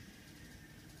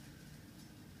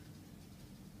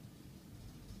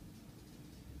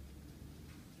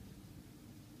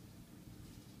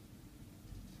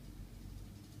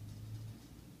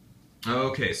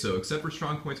 Okay, so except for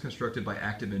strong points constructed by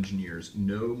active engineers,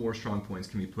 no more strong points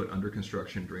can be put under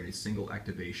construction during a single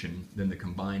activation than the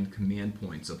combined command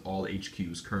points of all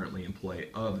HQs currently in play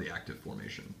of the active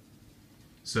formation.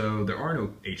 So there are no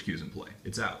HQs in play.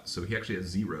 It's out. So he actually has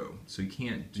 0. So he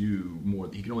can't do more.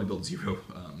 He can only build 0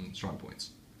 strong points.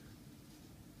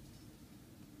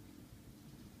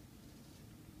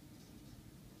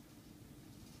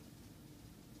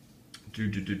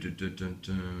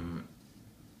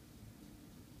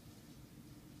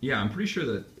 Yeah, I'm pretty sure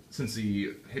that since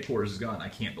the headquarters is gone, I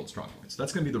can't build strong points.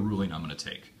 That's going to be the ruling I'm going to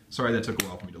take. Sorry that took a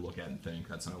while for me to look at and think.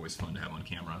 That's not always fun to have on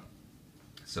camera.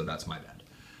 So that's my bad.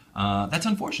 That's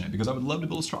unfortunate because I would love to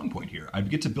build a strong point here.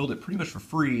 I'd get to build it pretty much for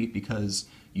free because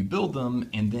you build them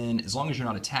and then as long as you're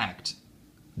not attacked,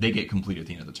 they get completed at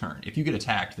the end of the turn. If you get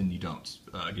attacked, then you don't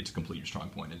get to complete your strong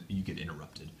point and you get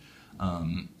interrupted.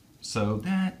 So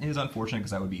that is unfortunate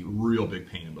because that would be a real big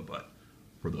pain in the butt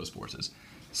for those forces.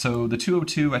 So the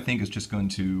 202 I think is just going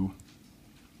to,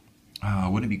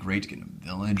 wouldn't it be great to get in a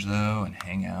village though and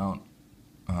hang out?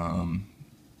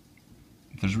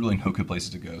 There's really no good places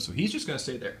to go, so he's just going to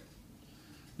stay there.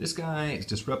 This guy is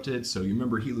disrupted, so you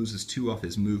remember he loses 2 off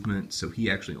his movement, so he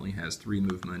actually only has 3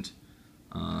 movement.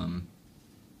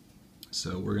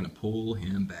 So we're going to pull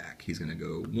him back. He's going to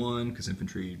go 1, because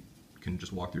infantry can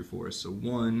just walk through forest, so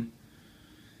 1,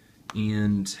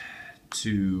 and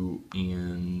 2,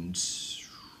 and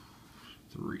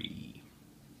 3.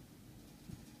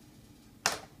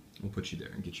 We'll put you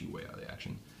there and get you way out of the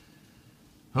action.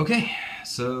 Okay,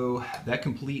 so that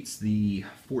completes the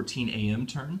 14 a.m.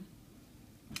 turn.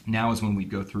 Now is when we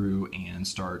go through and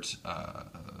start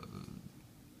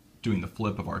doing the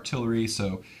flip of artillery.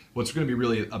 So what's going to be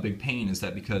really a big pain is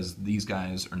that because these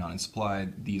guys are not in supply,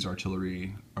 these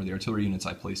artillery, or the artillery units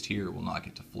I placed here will not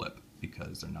get to flip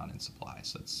because they're not in supply.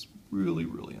 So that's really,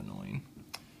 really annoying.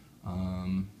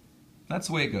 That's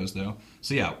the way it goes though.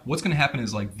 So yeah, what's going to happen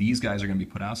is like these guys are going to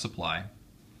be put out of supply.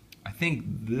 I think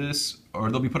this,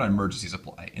 or they'll be put on emergency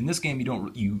supply. In this game,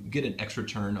 you get an extra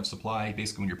turn of supply.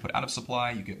 Basically, when you're put out of supply,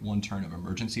 you get 1 turn of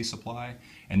emergency supply,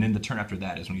 and then the turn after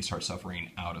that is when you start suffering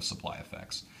out of supply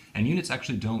effects. And units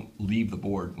actually don't leave the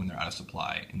board when they're out of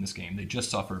supply in this game. They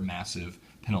just suffer massive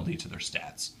penalty to their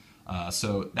stats.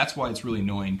 So that's why it's really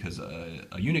annoying, because a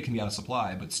unit can be out of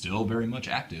supply, but still very much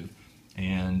active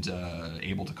and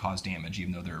able to cause damage,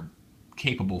 even though they're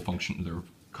capable their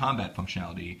combat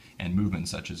functionality and movement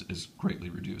such is greatly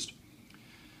reduced.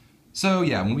 So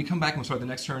yeah, when we come back and we'll start the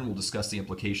next turn, we'll discuss the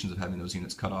implications of having those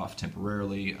units cut off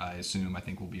temporarily. I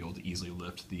think we'll be able to easily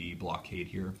lift the blockade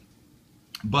here.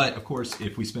 But of course,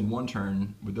 if we spend 1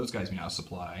 turn with those guys being out of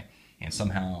supply, and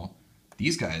somehow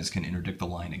these guys can interdict the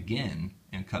line again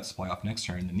and cut supply off next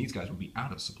turn, then these guys will be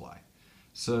out of supply.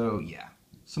 So yeah,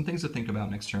 some things to think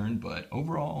about next turn, but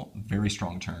overall, very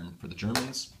strong turn for the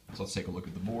Germans. So let's take a look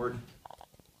at the board.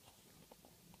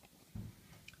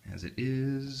 As it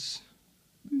is.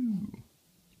 Ooh.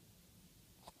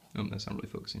 Oh, that's not really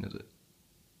focusing, is it? All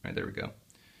right, there we go.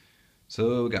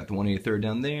 So we got the 183rd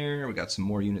down there. We got some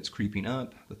more units creeping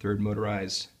up. The 3rd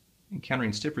motorized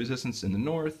encountering stiff resistance in the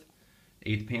north.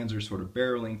 8th Panzer sort of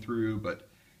barreling through, but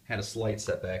had a slight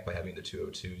setback by having the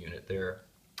 202 unit there.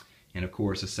 And of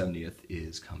course, the 70th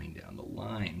is coming down the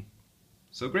line.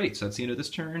 So great. So that's the end of this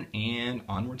turn, and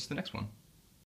onwards to the next one.